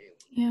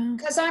 Yeah.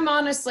 Because I'm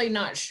honestly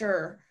not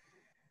sure.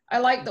 I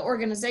like the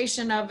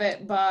organization of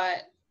it,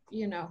 but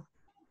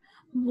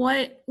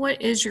What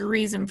is your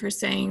reason for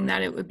saying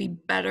that it would be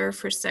better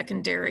for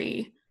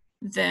secondary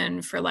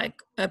than for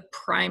like a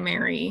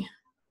primary,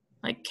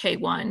 like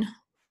K1?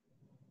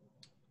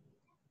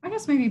 I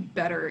guess maybe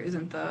better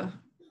isn't the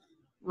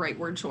right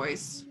word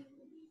choice.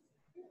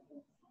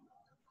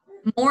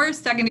 More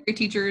secondary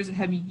teachers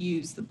have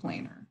used the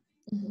planner.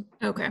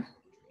 Okay.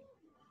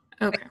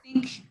 Okay. I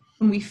think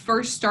when we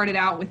first started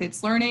out with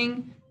It's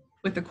Learning,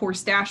 with the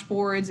course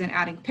dashboards and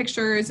adding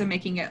pictures and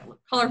making it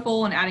look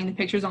colorful and adding the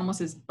pictures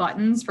almost as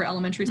buttons for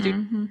elementary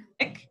students,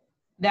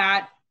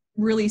 that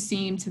really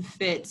seemed to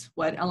fit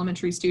what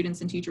elementary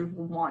students and teachers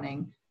were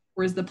wanting.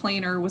 Whereas the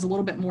planner was a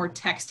little bit more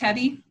text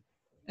heavy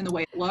in the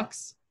way it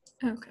looks.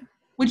 Okay.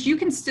 Which you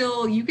can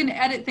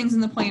edit things in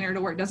the planner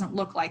to where it doesn't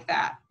look like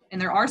that. And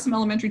there are some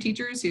elementary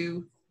teachers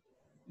who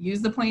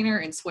use the planner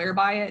and swear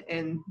by it,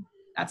 and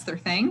that's their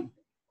thing.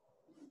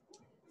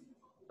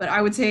 But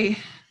I would say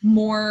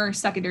more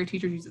secondary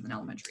teachers use it than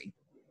elementary.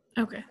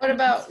 Okay. What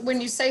about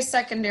when you say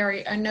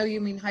secondary? I know you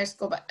mean high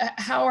school, but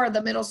how are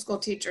the middle school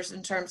teachers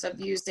in terms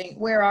of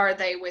where are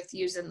they with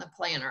using the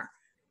planner?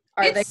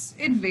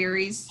 It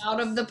varies. Out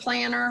of the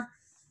planner?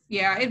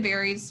 Yeah, it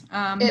varies.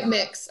 It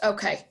mix,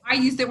 okay. I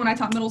used it when I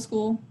taught middle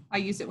school. I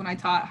used it when I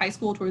taught high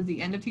school towards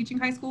the end of teaching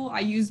high school. I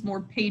used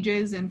more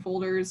pages and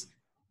folders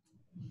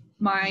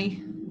my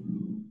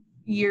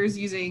years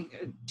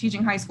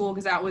teaching high school,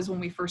 because that was when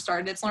we first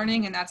started It's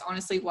Learning, and that's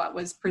honestly what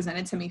was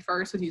presented to me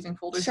first, was using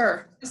folders.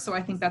 Sure. So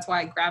I think that's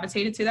why I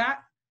gravitated to that.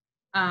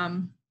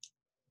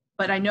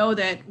 But I know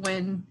that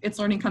when It's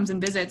Learning comes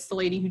and visits, the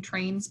lady who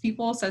trains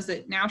people says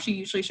that now she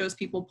usually shows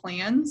people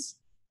plans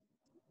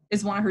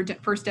is one of her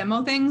first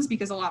demo things,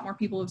 because a lot more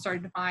people have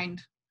started to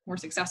find more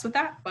success with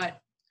that.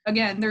 But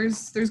again,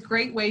 there's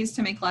great ways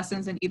to make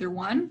lessons in either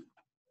one.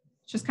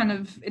 It's just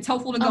it's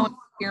helpful to go and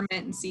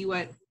experiment and see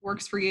what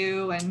works for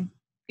you and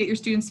get your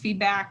students'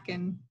 feedback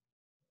and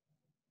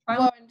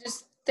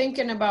just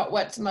thinking about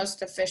what's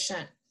most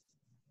efficient.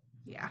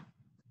 Yeah.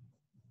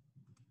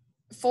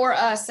 For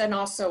us, and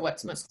also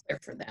what's most clear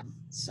for them.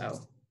 So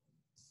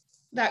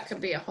that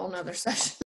could be a whole nother session.